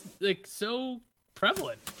time. It's so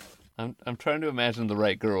prevalent. I'm trying to imagine the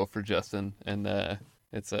right girl for Justin, and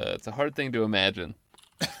it's a hard thing to imagine.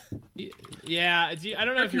 Yeah, I don't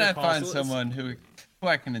know Where if can you I recall, find so- someone who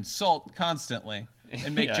I can insult constantly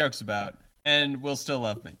and make Yeah. jokes about and will still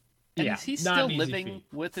love me? And Yeah, is he not still an easy living feat.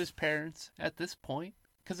 with his parents at this point?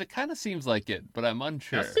 Because it kind of seems like it, but I'm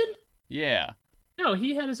unsure. Justin? Yeah. No,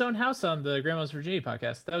 he had his own house on the Grandma's Virginia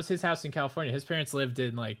podcast. That was his house in California. His parents lived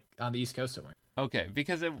in on the East Coast somewhere. Okay,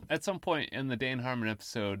 because at some point in the Dan Harmon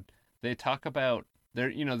episode, they talk about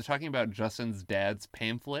they're talking about Justin's dad's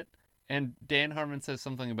pamphlet, and Dan Harmon says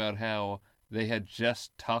something about how they had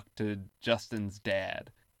just talked to Justin's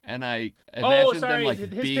dad, and I imagine Oh, sorry.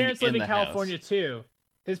 them His being parents live in the California house. too.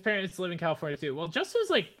 His parents live in California too. Well, Justin's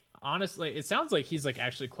honestly, it sounds like he's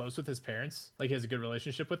actually close with his parents. He has a good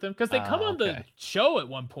relationship with them because they come on the okay. show at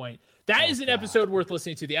one point. That is an God. episode worth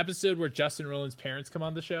listening to. The episode where Justin Roland's parents come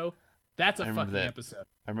on the show. That's a I remember fucking that. episode.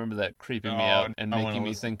 I remember that creeping me Oh, out and I wanna making me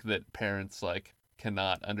listen. think that parents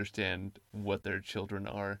cannot understand what their children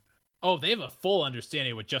are. Oh, they have a full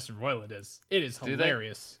understanding of what Justin Roiland is. It is Do they?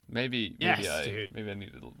 hilarious. Maybe Yes, I dude. maybe I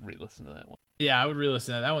need to re-listen to that one. Yeah, I would really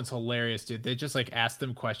listen to that. That one's hilarious, dude. They just ask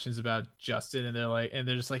them questions about Justin, and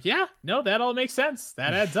they're just yeah, no, that all makes sense.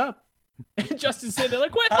 That adds up. And Justin's sitting there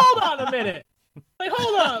wait, hold on a minute.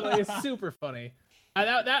 Hold on. It's super funny.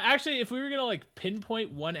 That actually, if we were gonna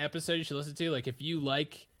pinpoint one episode you should listen to, if you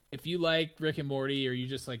like if you like Rick and Morty or you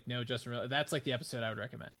just like know Justin Roiland, that's like the episode I would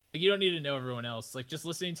recommend. Like you don't need to know everyone else. Like just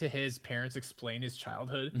listening to his parents explain his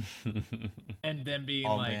childhood and then being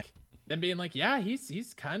yeah, he's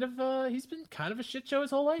been kind of a shit show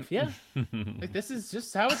his whole life. Yeah. Like this is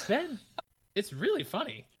just how it's been. It's really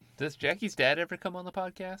funny. Does Jackie's dad ever come on the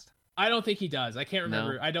podcast? I don't think he does. I can't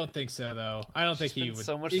remember. No. I don't think so though. I don't think he would.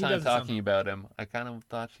 So much he time doesn't sound- talking about him. I kind of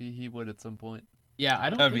thought he would at some point. Yeah, I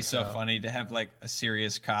don't. That would think be so funny to have like a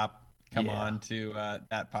serious cop come Yeah. on to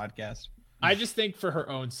that podcast. I just think for her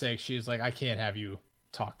own sake, she was like, I can't have you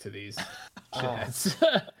talk to these. Shitheads."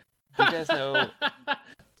 You guys know.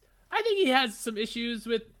 I think he has some issues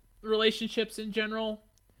with relationships in general.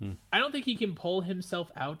 I don't think he can pull himself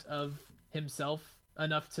out of himself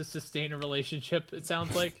enough to sustain a relationship, it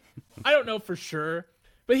sounds like. I don't know for sure.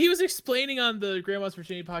 But he was explaining on the Grandma's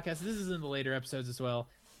Virginia podcast, this is in the later episodes as well.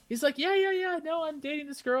 He's like, yeah, no, I'm dating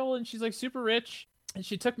this girl and she's like super rich. And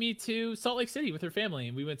she took me to Salt Lake City with her family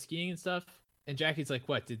and we went skiing and stuff. And Jackie's like,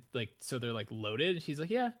 what? So they're like loaded? And she's like,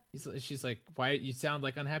 yeah. She's like, why? You sound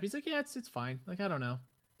like unhappy. He's like, yeah, it's fine. Like, I don't know.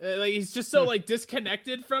 Like, he's just so like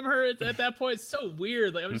disconnected from her at that point. It's so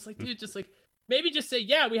weird. Like, I'm just like, dude, just like, maybe just say,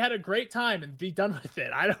 yeah, we had a great time and be done with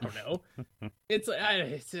it. I don't know. It's like,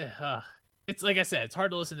 it's like I said, it's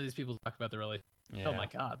hard to listen to these people talk about their relationship. Yeah. Oh my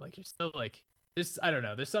God. Like, you're still like, there's, I don't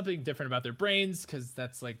know. There's something different about their brains because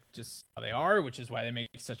that's like just how they are, which is why they make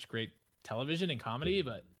such great television and comedy.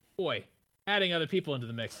 But boy, adding other people into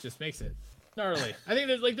the mix just makes it gnarly. I think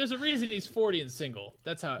there's a reason he's 40 and single.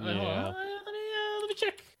 That's how. Yeah. Let me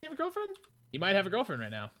check. You have a girlfriend? You might have a girlfriend right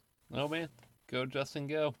now. Oh man, go Justin,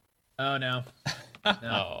 go. Oh no.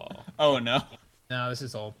 No. Oh no. No, this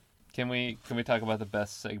is old. Can we talk about the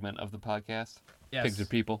best segment of the podcast? Yes. Pigs are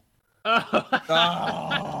people.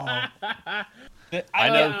 Oh. I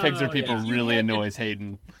know pigs are people yes. really annoys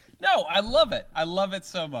Hayden. No, I love it. I love it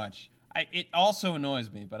so much. It also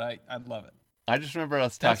annoys me, but I love it. I just remember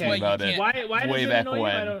us That's talking why you about it. can't- Why way does it back annoy you?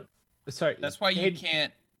 I when. don't. Sorry. That's why you Hayden-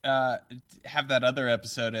 can't have that other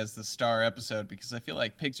episode as the star episode, because I feel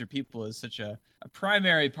like Pigs Are People is such a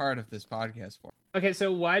primary part of this podcast for me. Okay,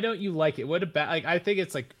 so why don't you like it? What about like? I think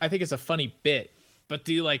it's a funny bit, but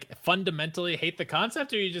do you like fundamentally hate the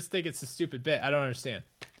concept, or you just think it's a stupid bit? I don't understand.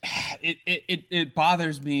 It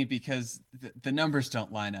bothers me because the numbers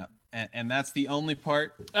don't line up, and that's the only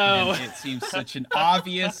part. Oh. And it seems such an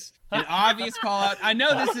obvious call out. I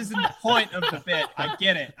know this isn't the point of the bit. I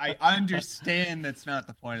get it. I understand that's not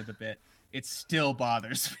the point of the bit. It still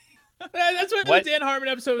bothers me. That's why What? the Dan Harmon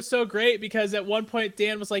episode was so great, because at one point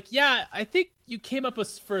Dan was like, "Yeah, I think you came up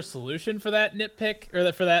for a solution for that nitpick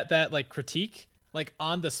or for that like critique, like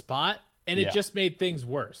on the spot, and it Yeah. just made things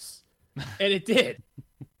worse." And it did.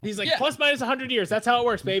 He's like, Yeah. plus minus 100 years. That's how it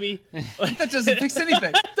works, baby. Like, That doesn't fix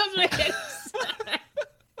anything. that doesn't make any sense.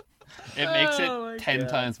 It makes Oh my it 10 God.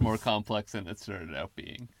 times more complex than it started out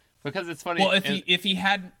being. Because it's funny. Well, and- if he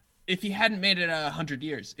hadn't made it 100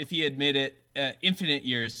 years, if he had made it infinite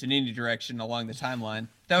years in any direction along the timeline,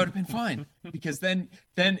 that would have been fine. Because then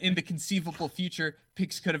in the conceivable future,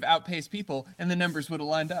 pigs could have outpaced people, and the numbers would have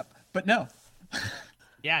lined up. But no.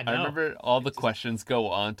 Yeah, no. I remember all the questions go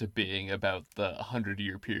on to being about the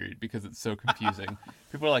 100-year period because it's so confusing.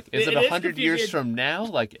 People are like, is it It is 100 years confusing. from now?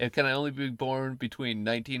 Like, can I only be born between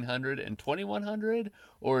 1900 and 2100?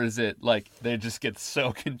 Or is it like they just get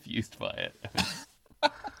so confused by it?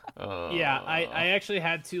 Yeah, I actually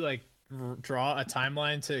had to like draw a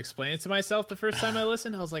timeline to explain it to myself the first time I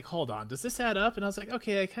listened. I was like, hold on, does this add up? And I was like,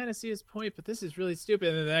 okay, I kind of see his point, but this is really stupid.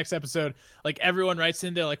 And then the next episode, like everyone writes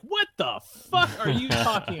in, they're like, what the fuck are you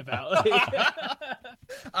talking about? Like,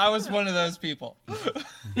 I was one of those people.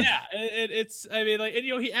 yeah, it's, I mean, like, and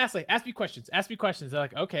you know, he asked, like, ask me questions. They're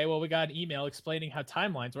like, okay, well, we got an email explaining how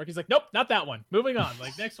timelines work. He's like, nope, not that one. Moving on.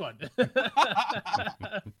 Like, next one.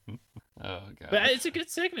 Oh, God. But it's a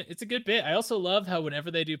good segment. It's a good bit. I also love how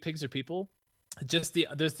whenever they do Pigs Are People, just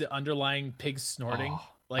there's the underlying pig snorting, Oh,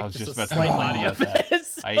 I like was just just a about to slight talk body about of that. it.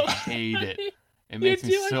 It's I so hate it. funny. It makes me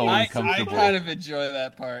do, so I- I uncomfortable. kind of enjoy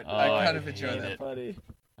that part. Oh, I kind I of enjoy hate that it. part. Funny.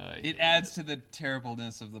 It adds to the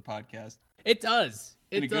terribleness of the podcast. It does.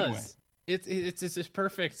 In It a good does. It's a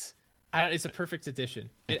perfect. It's a perfect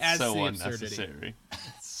addition. It It's adds so to the absurdity. unnecessary.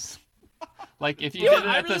 It's- Like, if you Yeah, did it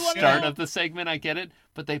I at the really wanna start know. of the segment, I get it,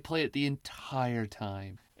 but they play it the entire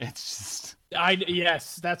time. It's just...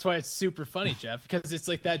 Yes, that's why it's super funny, Jeff, because it's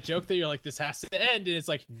like that joke that you're like, this has to end, and it's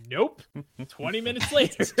like, nope. 20 minutes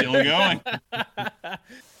later, Still going.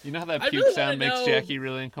 You know how that I puke really sound wanna makes know- Jackie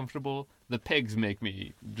really uncomfortable? The pigs make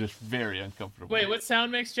me just very uncomfortable. Wait, what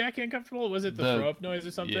sound makes Jackie uncomfortable? Was it the The- throw up noise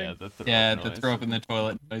or something? Yeah, the throw Yeah, up the noise. throw up in the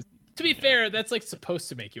toilet noise. To be fair, that's like supposed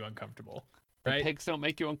to make you uncomfortable. right? Pigs don't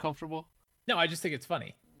make you uncomfortable? No, I just think it's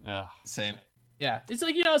funny. Ugh. Same. Yeah, it's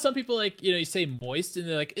like, some people like, you say moist and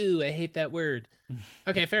they're like, ooh, I hate that word.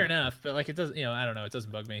 Okay, fair enough, but like it doesn't, I don't know, it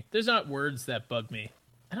doesn't bug me. There's not words that bug me.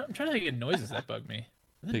 I'm trying to think of noises that bug me.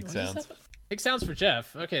 Pig sounds. Pig sounds for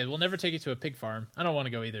Jeff. Okay, we'll never take you to a pig farm. I don't want to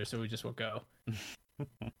go either, so we just won't go.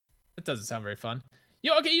 It doesn't sound very fun.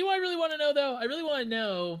 Okay, I really want to know though. I really want to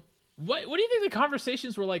know what do you think the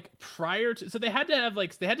conversations were like prior to? So they had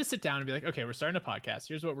to sit down and be like, okay, we're starting a podcast.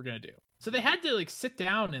 Here's what we're gonna do. So they had to like sit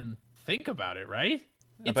down and think about it, right?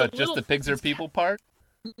 About just the pigs are people part?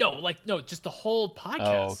 No, just the whole podcast.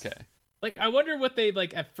 Oh, okay. Like, I wonder what they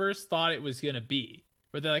like at first thought it was gonna be.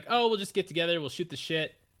 Where they're like, oh, we'll just get together, we'll shoot the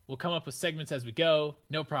shit, we'll come up with segments as we go,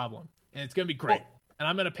 no problem, and it's gonna be great. And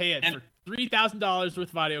I'm gonna pay it for $3,000 worth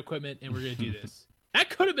of audio equipment, and we're gonna do this. That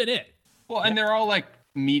could have been it. Well, and they're all like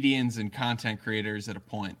medians and content creators at a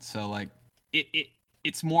point, so like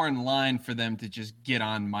it's more in line for them to just get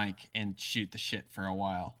on mic and shoot the shit for a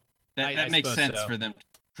while. That makes sense for them to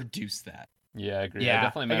produce that. Yeah, I agree. Yeah, I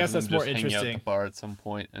definitely I guess imagine that's them more just hanging out at interesting. the bar at some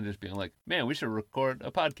point and just being like, man, we should record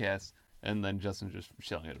a podcast. And then Justin just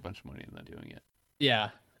shelling out a bunch of money and then doing it. Yeah,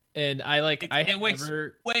 and It makes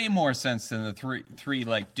way more sense than the three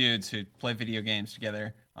like dudes who play video games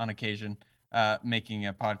together on occasion, making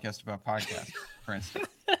a podcast about podcasts, for instance.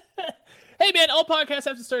 Hey man, all podcasts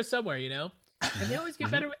have to start somewhere, and they always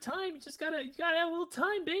get better with time. You gotta have a little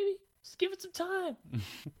time, baby. Just give it some time.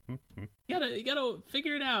 you gotta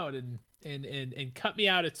figure it out and cut me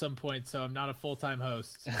out at some point so I'm not a full-time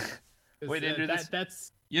host. Wait, Andrew,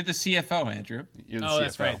 that's you're the CFO, Andrew. You're the Oh,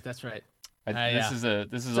 CFO. that's right. This is a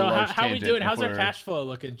So large how we tangent doing? How's our before- cash flow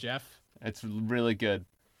looking, Jeff? It's really good.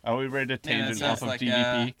 Are we ready to Man, that tangent off sounds of like,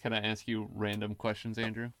 GDP? Can I ask you random questions,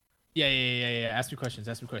 Andrew? Yeah. Ask me questions.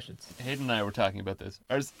 Hayden and I were talking about this.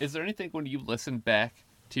 Is there anything when you listen back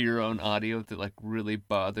to your own audio that like really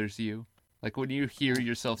bothers you? Like when you hear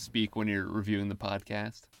yourself speak when you're reviewing the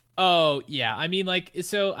podcast? Oh yeah, I mean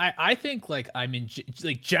so I think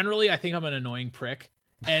generally I think I'm an annoying prick,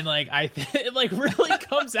 and it really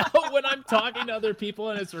comes out when I'm talking to other people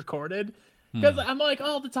and it's recorded. Because I'm like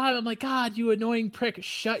all the time, I'm like, God, you annoying prick,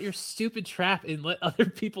 shut your stupid trap and let other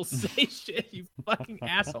people say shit, you fucking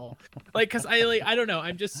asshole. Cause I don't know,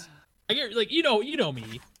 I get you know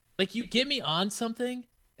me. Like you get me on something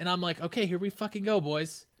and I'm like, okay, here we fucking go,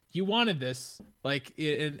 boys. You wanted this.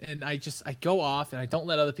 And I go off and I don't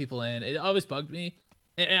let other people in. It always bugged me.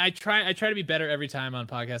 And I try to be better every time on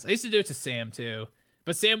podcasts. I used to do it to Sam too,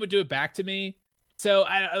 but Sam would do it back to me. So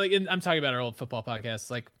I'm talking about our old football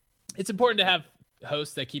podcast. It's important to have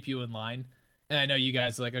hosts that keep you in line. And I know you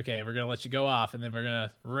guys are like, okay, we're gonna let you go off, and then we're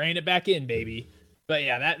gonna rein it back in, baby. But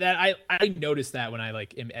yeah, that I noticed that when I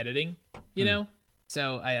am editing,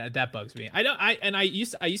 So that bugs me. I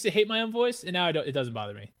used to hate my own voice, and now it doesn't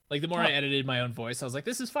bother me. The more I edited my own voice, I was like,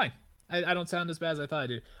 this is fine. I don't sound as bad as I thought I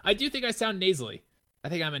do. I do think I sound nasally. I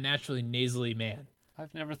think I'm a naturally nasally man.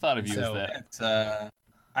 I've never thought of you as that.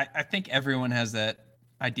 I think everyone has that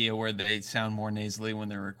idea where they sound more nasally when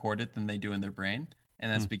they're recorded than they do in their brain,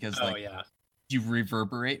 and that's because you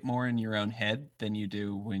reverberate more in your own head than you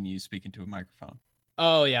do when you speak into a microphone.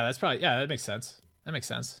 Oh yeah, that makes sense.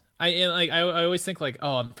 I always think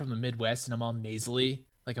oh, I'm from the Midwest and I'm all nasally,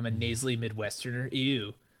 I'm a nasally Midwesterner.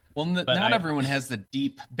 Ew. Well, not everyone has the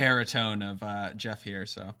deep baritone of Jeff here,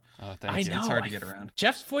 so thanks. I know it's hard to get around.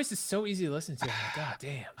 Jeff's voice is so easy to listen to. God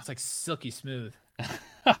damn, it's silky smooth.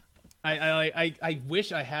 I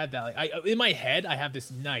wish I had that. In my head, I have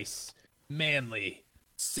this nice, manly,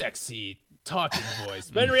 sexy talking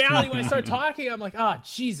voice, but in reality, when I start talking, I'm like, oh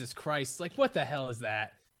Jesus Christ! What the hell is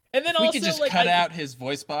that? And then we also, could just cut out his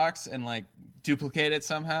voice box and duplicate it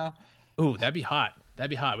somehow. Ooh, that'd be hot.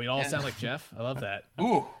 We'd all sound like Jeff. I love that.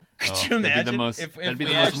 Ooh, could you imagine? That'd be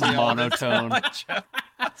the most monotone.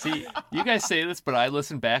 See, you guys say this, but I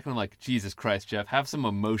listen back and I'm like, Jesus Christ, Jeff, have some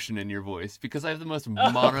emotion in your voice, because I have the most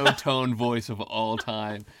monotone voice of all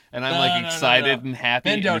time, and I'm excited and happy.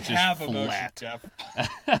 Men don't and it's just have flat. emotion,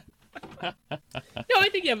 Jeff. No, I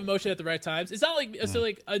think you have emotion at the right times. It's not so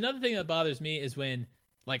another thing that bothers me is when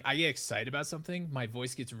I get excited about something, my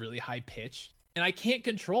voice gets really high pitched and I can't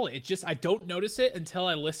control it. It just, I don't notice it until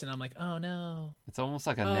I listen. I'm like, oh no. It's almost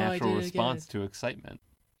like a natural response to excitement.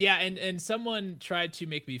 Yeah, and someone tried to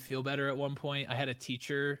make me feel better at one point. I had a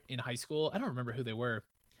teacher in high school. I don't remember who they were.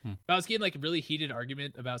 But I was getting a really heated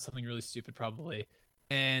argument about something really stupid probably.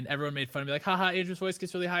 And everyone made fun of me, haha, Andrew's voice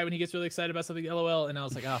gets really high when he gets really excited about something, LOL. And I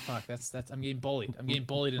was like, oh fuck, that's I'm getting bullied. I'm getting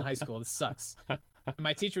bullied in high school. This sucks. And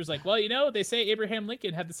my teacher was like, well, they say Abraham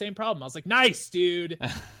Lincoln had the same problem. I was like, nice, dude.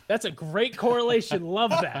 That's a great correlation. Love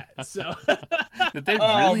that. So Did they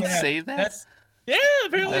Oh, really man. say that? That's yeah,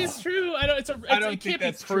 apparently it's true. I don't. I don't it think can't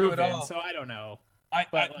that's be true proven, at all. so I don't know.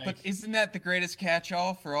 but like- isn't that the greatest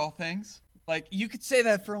catch-all for all things? Like you could say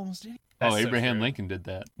that for almost anything. That's Oh, so Abraham true. Lincoln did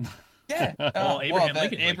that. Yeah. Well, Abraham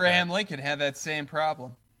Lincoln like Abraham Lincoln had that same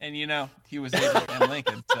problem, and he was Abraham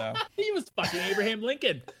Lincoln, so. He was fucking Abraham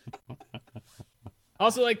Lincoln.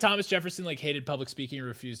 Also, like Thomas Jefferson, like hated public speaking and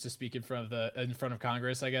refused to speak in front of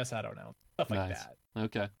Congress. I guess I don't know, stuff like Nice. that.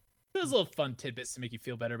 Okay. Those little fun tidbits to make you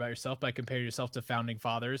feel better about yourself by comparing yourself to founding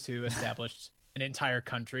fathers who established an entire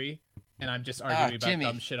country. And I'm just arguing about Jimmy.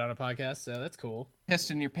 dumb shit on a podcast, so that's cool. Pissed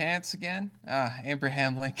in your pants again?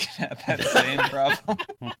 Abraham Lincoln had that same problem.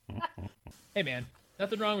 Hey man,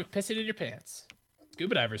 nothing wrong with pissing in your pants.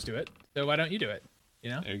 Scuba divers do it, so why don't you do it? You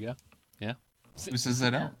know? There you go. Yeah. Who says they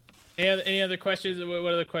don't? Any other questions?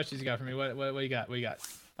 What other questions you got for me? What you got? What you got?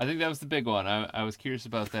 I think that was the big one. I was curious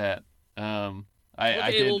about that. I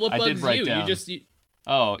Okay, did. well, what I did bugs write you? down.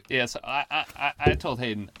 Oh yes, I told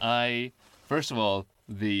Hayden. First of all,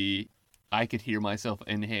 I could hear myself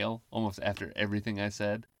inhale almost after everything I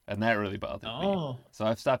said, and that really bothered me. Oh. So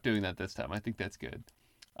I've stopped doing that this time. I think that's good.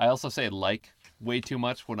 I also say like way too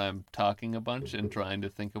much when I'm talking a bunch and trying to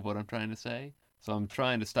think of what I'm trying to say. So I'm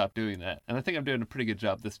trying to stop doing that, and I think I'm doing a pretty good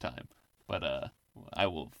job this time. But I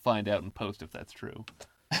will find out in post if that's true.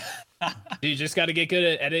 You just got to get good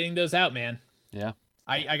at editing those out, man. Yeah.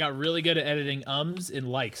 I got really good at editing ums and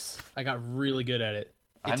likes. I got really good at it.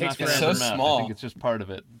 It I'm takes not gonna forever. so turn 'em out. small. I think it's just part of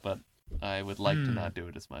it, but I would like to not do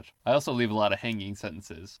it as much. I also leave a lot of hanging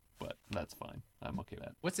sentences, but that's fine. I'm okay with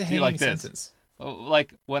that. What's a See, hanging like this. sentence? Oh,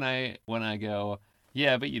 like when I go,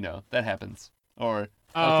 yeah, but that happens, or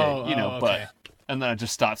Oh, okay, okay. but, and then I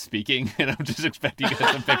just stop speaking, and I'm just expecting you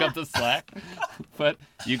guys to pick up the slack. But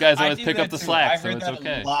you guys I always do pick that up the too. slack, I so heard it's that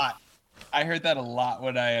okay. a lot. I heard that a lot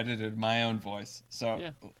when I edited my own voice. So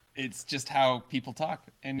Yeah. it's just how people talk,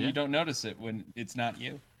 and Yeah. you don't notice it when it's not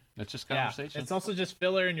you. It's just Yeah, conversation. it's also just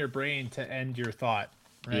filler in your brain to end your thought.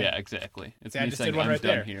 Right? Yeah, exactly. It's See, I me just saying did one I'm right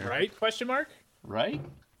done there. here, Right? Question mark? Right?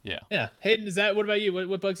 Yeah. Yeah. Hayden, is that what about you?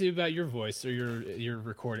 What bugs you about your voice or your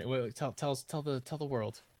recording? Tell the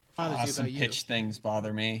world. Bothers you Some about you? pitch things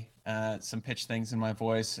bother me. Some pitch things in my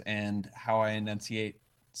voice and how I enunciate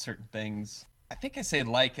certain things. I think I say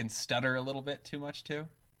like and stutter a little bit too much too.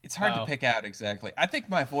 It's hard Wow. to pick out exactly. I think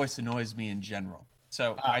my voice annoys me in general.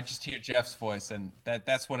 So I just hear Jeff's voice, and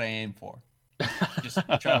that's what I aim for. Just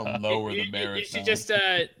try to lower the You baritone. should just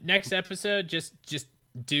next episode just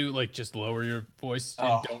do like just lower your voice and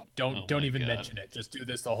Oh. don't my even God. mention it. Just do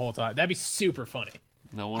this the whole time. That'd be super funny.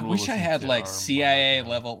 No I one will wish I listen had to like our CIA monologue.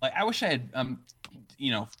 level. Like I wish I had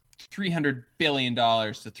 $300 billion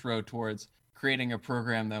to throw towards creating a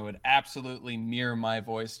program that would absolutely mirror my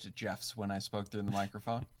voice to Jeff's when I spoke through the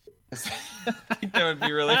microphone. I think that would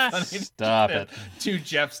be really funny. Stop it. Two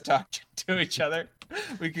Jeffs talk to each other.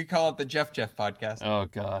 We could call it the Jeff podcast. Oh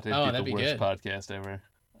god, it'd Oh, be that'd the be worst good. podcast ever.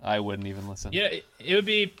 I wouldn't even listen. Yeah, it would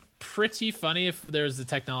be pretty funny if there was the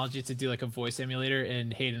technology to do like a voice emulator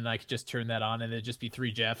and Hayden and I could just turn that on and it'd just be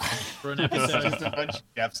 3 Jeffs for an episode. Just a bunch of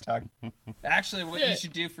Jeffs talking. Actually, what Yeah. you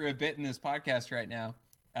should do for a bit in this podcast right now,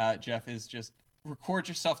 Jeff, is just record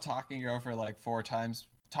yourself talking over like 4 times,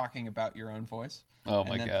 talking about your own voice. Oh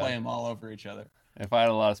my and then god. play them all over each other. If I had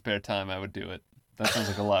a lot of spare time, I would do it. That sounds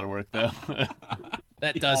like a lot of work though.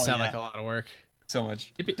 That does Oh, sound yeah. like a lot of work. So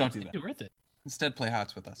much. It'd be, Don't do it'd that. be worth it. Instead, play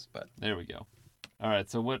Hots with us. But There we go. All right,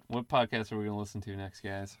 so what podcast are we gonna listen to next,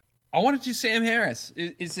 guys? I want to do Sam Harris.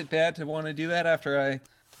 Is it bad to want to do that after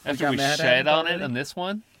After got we mad at shed him on it already? on this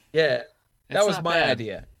one, Yeah, that It's was not my bad.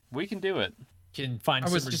 idea. we can do it. Can find I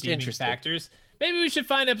some was just redeeming interested. factors. Maybe we should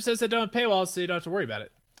find episodes that don't have paywalls so you don't have to worry about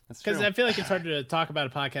it. That's true. Because I feel like it's hard to talk about a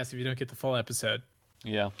podcast if you don't get the full episode.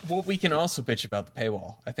 Yeah. Well, we can also bitch about the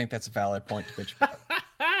paywall. I think that's a valid point to bitch about.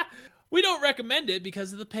 We don't recommend it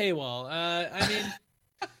because of the paywall. I mean,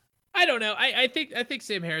 I don't know. I think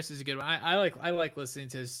Sam Harris is a good one. I like listening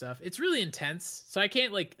to his stuff. It's really intense, so I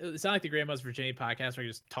can't like. It's not like the Grandma's Virginia podcast where you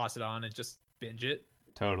just toss it on and just binge it.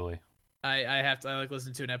 Totally. I like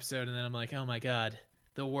listen to an episode and then I'm like, oh my god,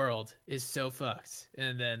 the world is so fucked,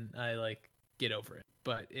 and then I like get over it.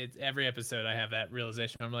 But it's every episode I have that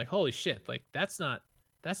realization. I'm like, holy shit, like that's not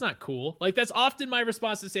cool. Like that's often my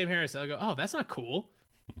response to Sam Harris. I'll go, oh, that's not cool.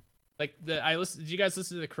 Like did you guys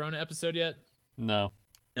listen to the Corona episode yet? No.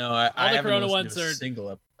 No, I All the haven't Corona listened ones to a are- single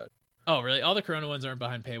episode. Oh, really? All the Corona ones aren't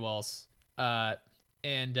behind paywalls.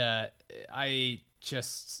 And I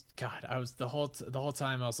just God, I was the whole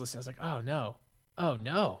time I was listening. I was like, oh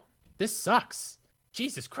no, this sucks.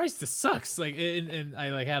 Jesus Christ, this sucks. Like, and I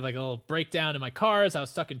like had like a little breakdown in my car as I was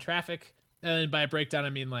stuck in traffic. And by a breakdown, I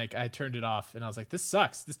mean like I turned it off and I was like, this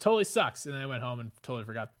sucks. This totally sucks. And then I went home and totally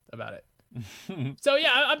forgot about it. So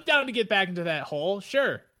yeah, I'm down to get back into that hole.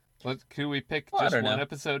 Sure. Could we pick Well, I just don't one know.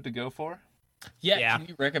 episode to go for? Yeah. Can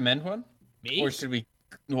you recommend one? Me? Or should we?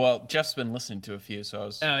 Well, Jeff's been listening to a few, so I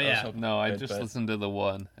was. Oh, I was yeah. hoping No, I we could, just but- listened to the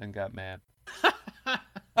one and got mad.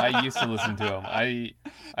 I used to listen to them.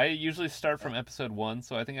 I usually start from episode 1,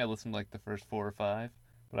 so I think I listened to like the first 4 or 5,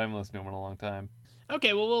 but I haven't listened to them in a long time.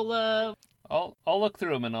 Okay, well we'll I'll look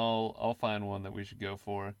through them and I'll find one that we should go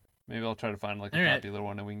for. Maybe I'll try to find like a All right. popular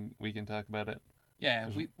one and we can talk about it. Yeah,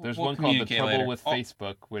 There's we'll one called The communicate Trouble later. with Oh,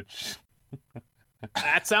 Facebook, which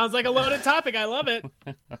that sounds like a loaded topic. I love it.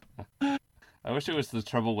 I wish it was The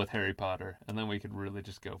Trouble with Harry Potter, and then we could really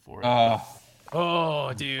just go for it.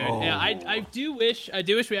 Oh, dude. Yeah, I do wish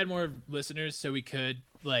we had more listeners so we could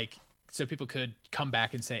so people could come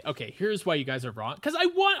back and say, okay, here's why you guys are wrong. Because I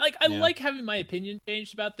like having my opinion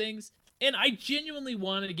changed about things, and I genuinely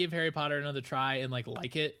wanted to give Harry Potter another try and like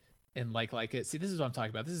it and like it. See, this is what I'm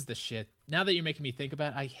talking about. This is the shit. Now that you're making me think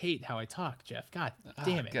about it, I hate how I talk, Jeff. God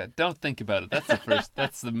damn it. God, don't think about it. That's the first.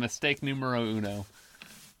 That's the mistake numero uno.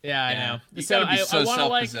 Yeah, I know. You So gotta be so I want to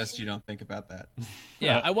like. self-possessed you don't think about that.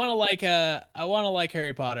 Yeah, I want to like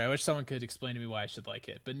Harry Potter. I wish someone could explain to me why I should like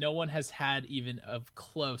it, but no one has had even a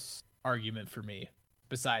close argument for me.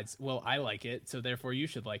 Besides, well, I like it, so therefore you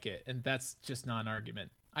should like it, and that's just not an argument.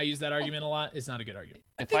 I use that argument a lot. It's not a good argument.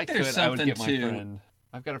 If I think there's could, I would something get my to- friend.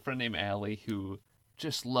 I've got a friend named Allie who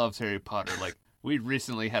just loves Harry Potter. Like we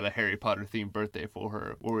recently had a Harry Potter themed birthday for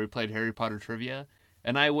her, where we played Harry Potter trivia.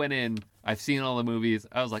 And I went in, I've seen all the movies.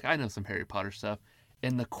 I was like, I know some Harry Potter stuff.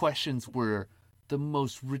 And the questions were the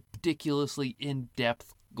most ridiculously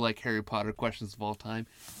in-depth, like Harry Potter questions of all time.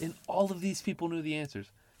 And all of these people knew the answers.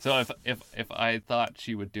 So if I thought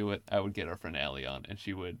she would do it, I would get our friend Allie on, and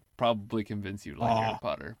she would probably convince you to like Harry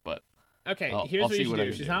Potter. But Okay, I'll here's what see you should what I do.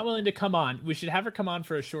 can She's do. not willing to come on. We should have her come on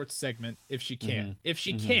for a short segment if she can. If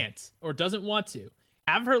she can't or doesn't want to,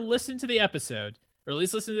 have her listen to the episode, or at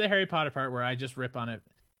least listen to the Harry Potter part where I just rip on it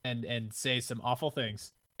and say some awful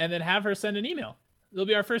things, and then have her send an email. It'll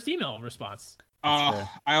be our first email response. I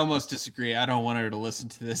almost disagree. I don't want her to listen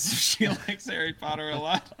to this if she likes Harry Potter a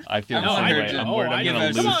lot. I feel I the want same her way. to- I'm oh, worried I I'm give going a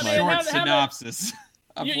to Come lose on, my... man, short have it. synopsis.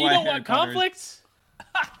 Of You why don't Harry want Potter is- conflict?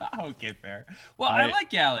 Okay, fair. Well, I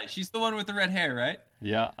like Allie. She's the one with the red hair, right?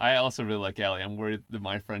 Yeah, I also really like Allie. I'm worried that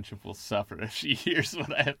my friendship will suffer if she hears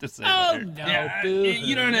what I have to say. Oh about her. no, Yeah, boo-hoo.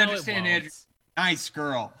 you don't No, it understand, won't. Andrew. Nice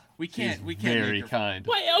girl. We She's can't. We can't. very make her... kind.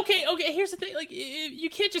 Wait, okay. Here's the thing: like, you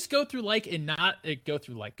can't just go through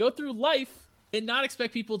go through life and not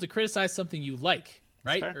expect people to criticize something you like,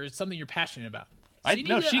 right? fair. Or something you're passionate about. I So you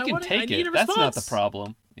no, need to- she I can wanna- I take need it. a That's not the response.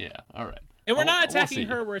 problem. Yeah, all right. And we're We'll- not we'll attacking see.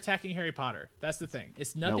 her. We're attacking Harry Potter. That's the thing.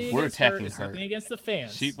 It's nothing we're against her. attacking It's her. nothing against the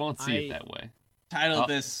fans. She won't see it that way. Title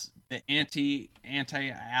this the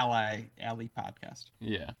anti-ally podcast.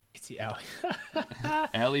 Yeah. It's the alley.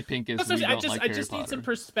 Allie Pincus, That's we what don't I just, like I Harry just need Potter. some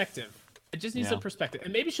perspective. I just need Yeah. some perspective,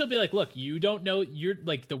 and maybe she'll be like, "Look, you don't know. You're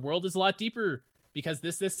like the world is a lot deeper because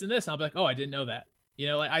this, and this." And I'll be like, "Oh, I didn't know that." You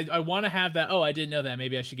know, like I want to have that. Oh, I didn't know that.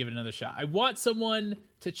 Maybe I should give it another shot. I want someone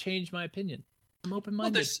to change my opinion. I'm Well,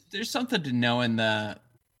 open-minded. there's something to knowing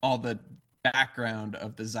all the background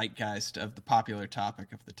of the zeitgeist of the popular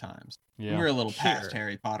topic of the times. Yeah. We're a little past Sure.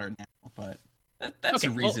 Harry Potter now, but that's Okay, a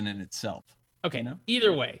well- reason in itself. Okay. you know?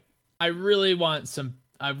 Either way, I really want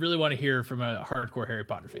to hear from a hardcore Harry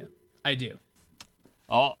Potter fan. I do.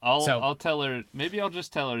 I'll tell her. Maybe I'll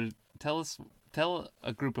just tell her. Tell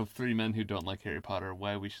a group of 3 men who don't like Harry Potter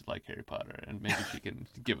why we should like Harry Potter, and maybe she can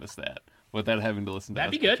give us that without having to listen to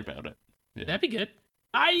That'd us be good. bitch about it. Yeah. That'd be good.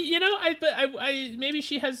 I maybe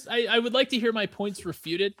she has. I would like to hear my points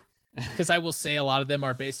refuted, because I will say a lot of them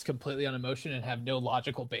are based completely on emotion and have no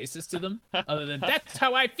logical basis to them, other than that's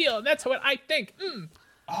how I feel and that's what I think.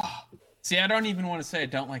 See, I don't even want to say I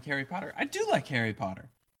don't like Harry Potter. I do like Harry Potter.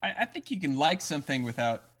 I think you can like something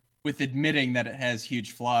with admitting that it has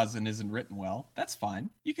huge flaws and isn't written well. That's fine.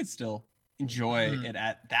 You can still enjoy it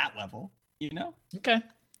at that level, you know? Okay.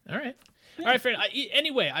 All right. All right, friend.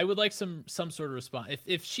 Anyway, I would like some sort of response.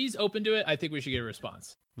 If she's open to it, I think we should get a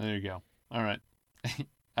response. There you go. All right.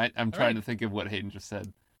 I'm trying to think of what Hayden just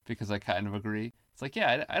said because I kind of agree. It's like,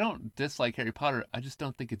 yeah, I don't dislike Harry Potter. I just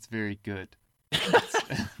don't think it's very good.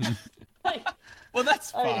 Well,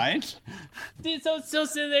 that's fine. Dude, so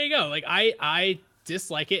there you go. Like I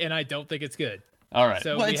dislike it and I don't think it's good. All right.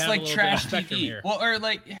 So Well, we it's have like a little trash bit of spectrum TV. here. Well, or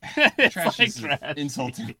like It's trash like is trash an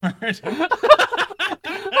insulting word.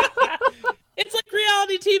 It's like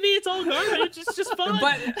reality TV. It's all garbage. It's just fun.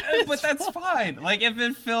 but that's fine. Like if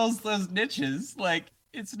it fills those niches, like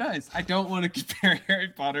It's nice. I don't want to compare Harry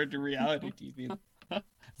Potter to reality TV.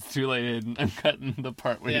 It's too late, Aiden. I'm cutting the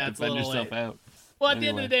part where Yeah, you it's a defend little yourself late. out. Well, at the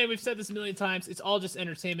end of Anyway. the day, we've said this a million times. It's all just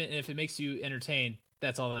entertainment, and if it makes you entertained,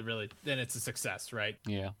 that's all that really. Then it's a success, right?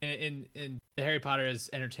 Yeah. And the Harry Potter has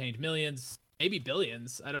entertained millions, maybe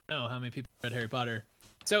billions. I don't know how many people read Harry Potter.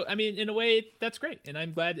 So I mean, in a way, that's great, and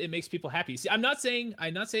I'm glad it makes people happy. See, I'm not saying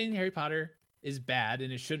Harry Potter is bad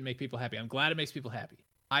and it shouldn't make people happy. I'm glad it makes people happy.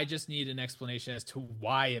 I just need an explanation as to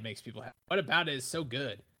why it makes people happy. What about it is so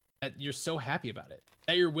good that you're so happy about it?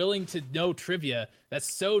 That you're willing to know trivia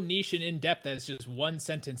that's so niche and in depth that it's just one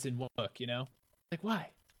sentence in one book, you know? Like why?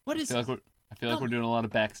 What is I feel like we're doing a lot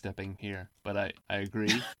of backstepping here, but I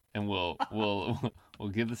agree, and we'll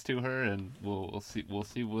give this to her, and we'll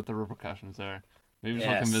see what the repercussions are. Maybe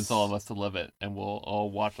she'll convince all of us to love it, and we'll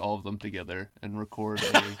all watch all of them together and record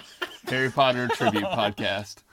a Harry Potter tribute podcast.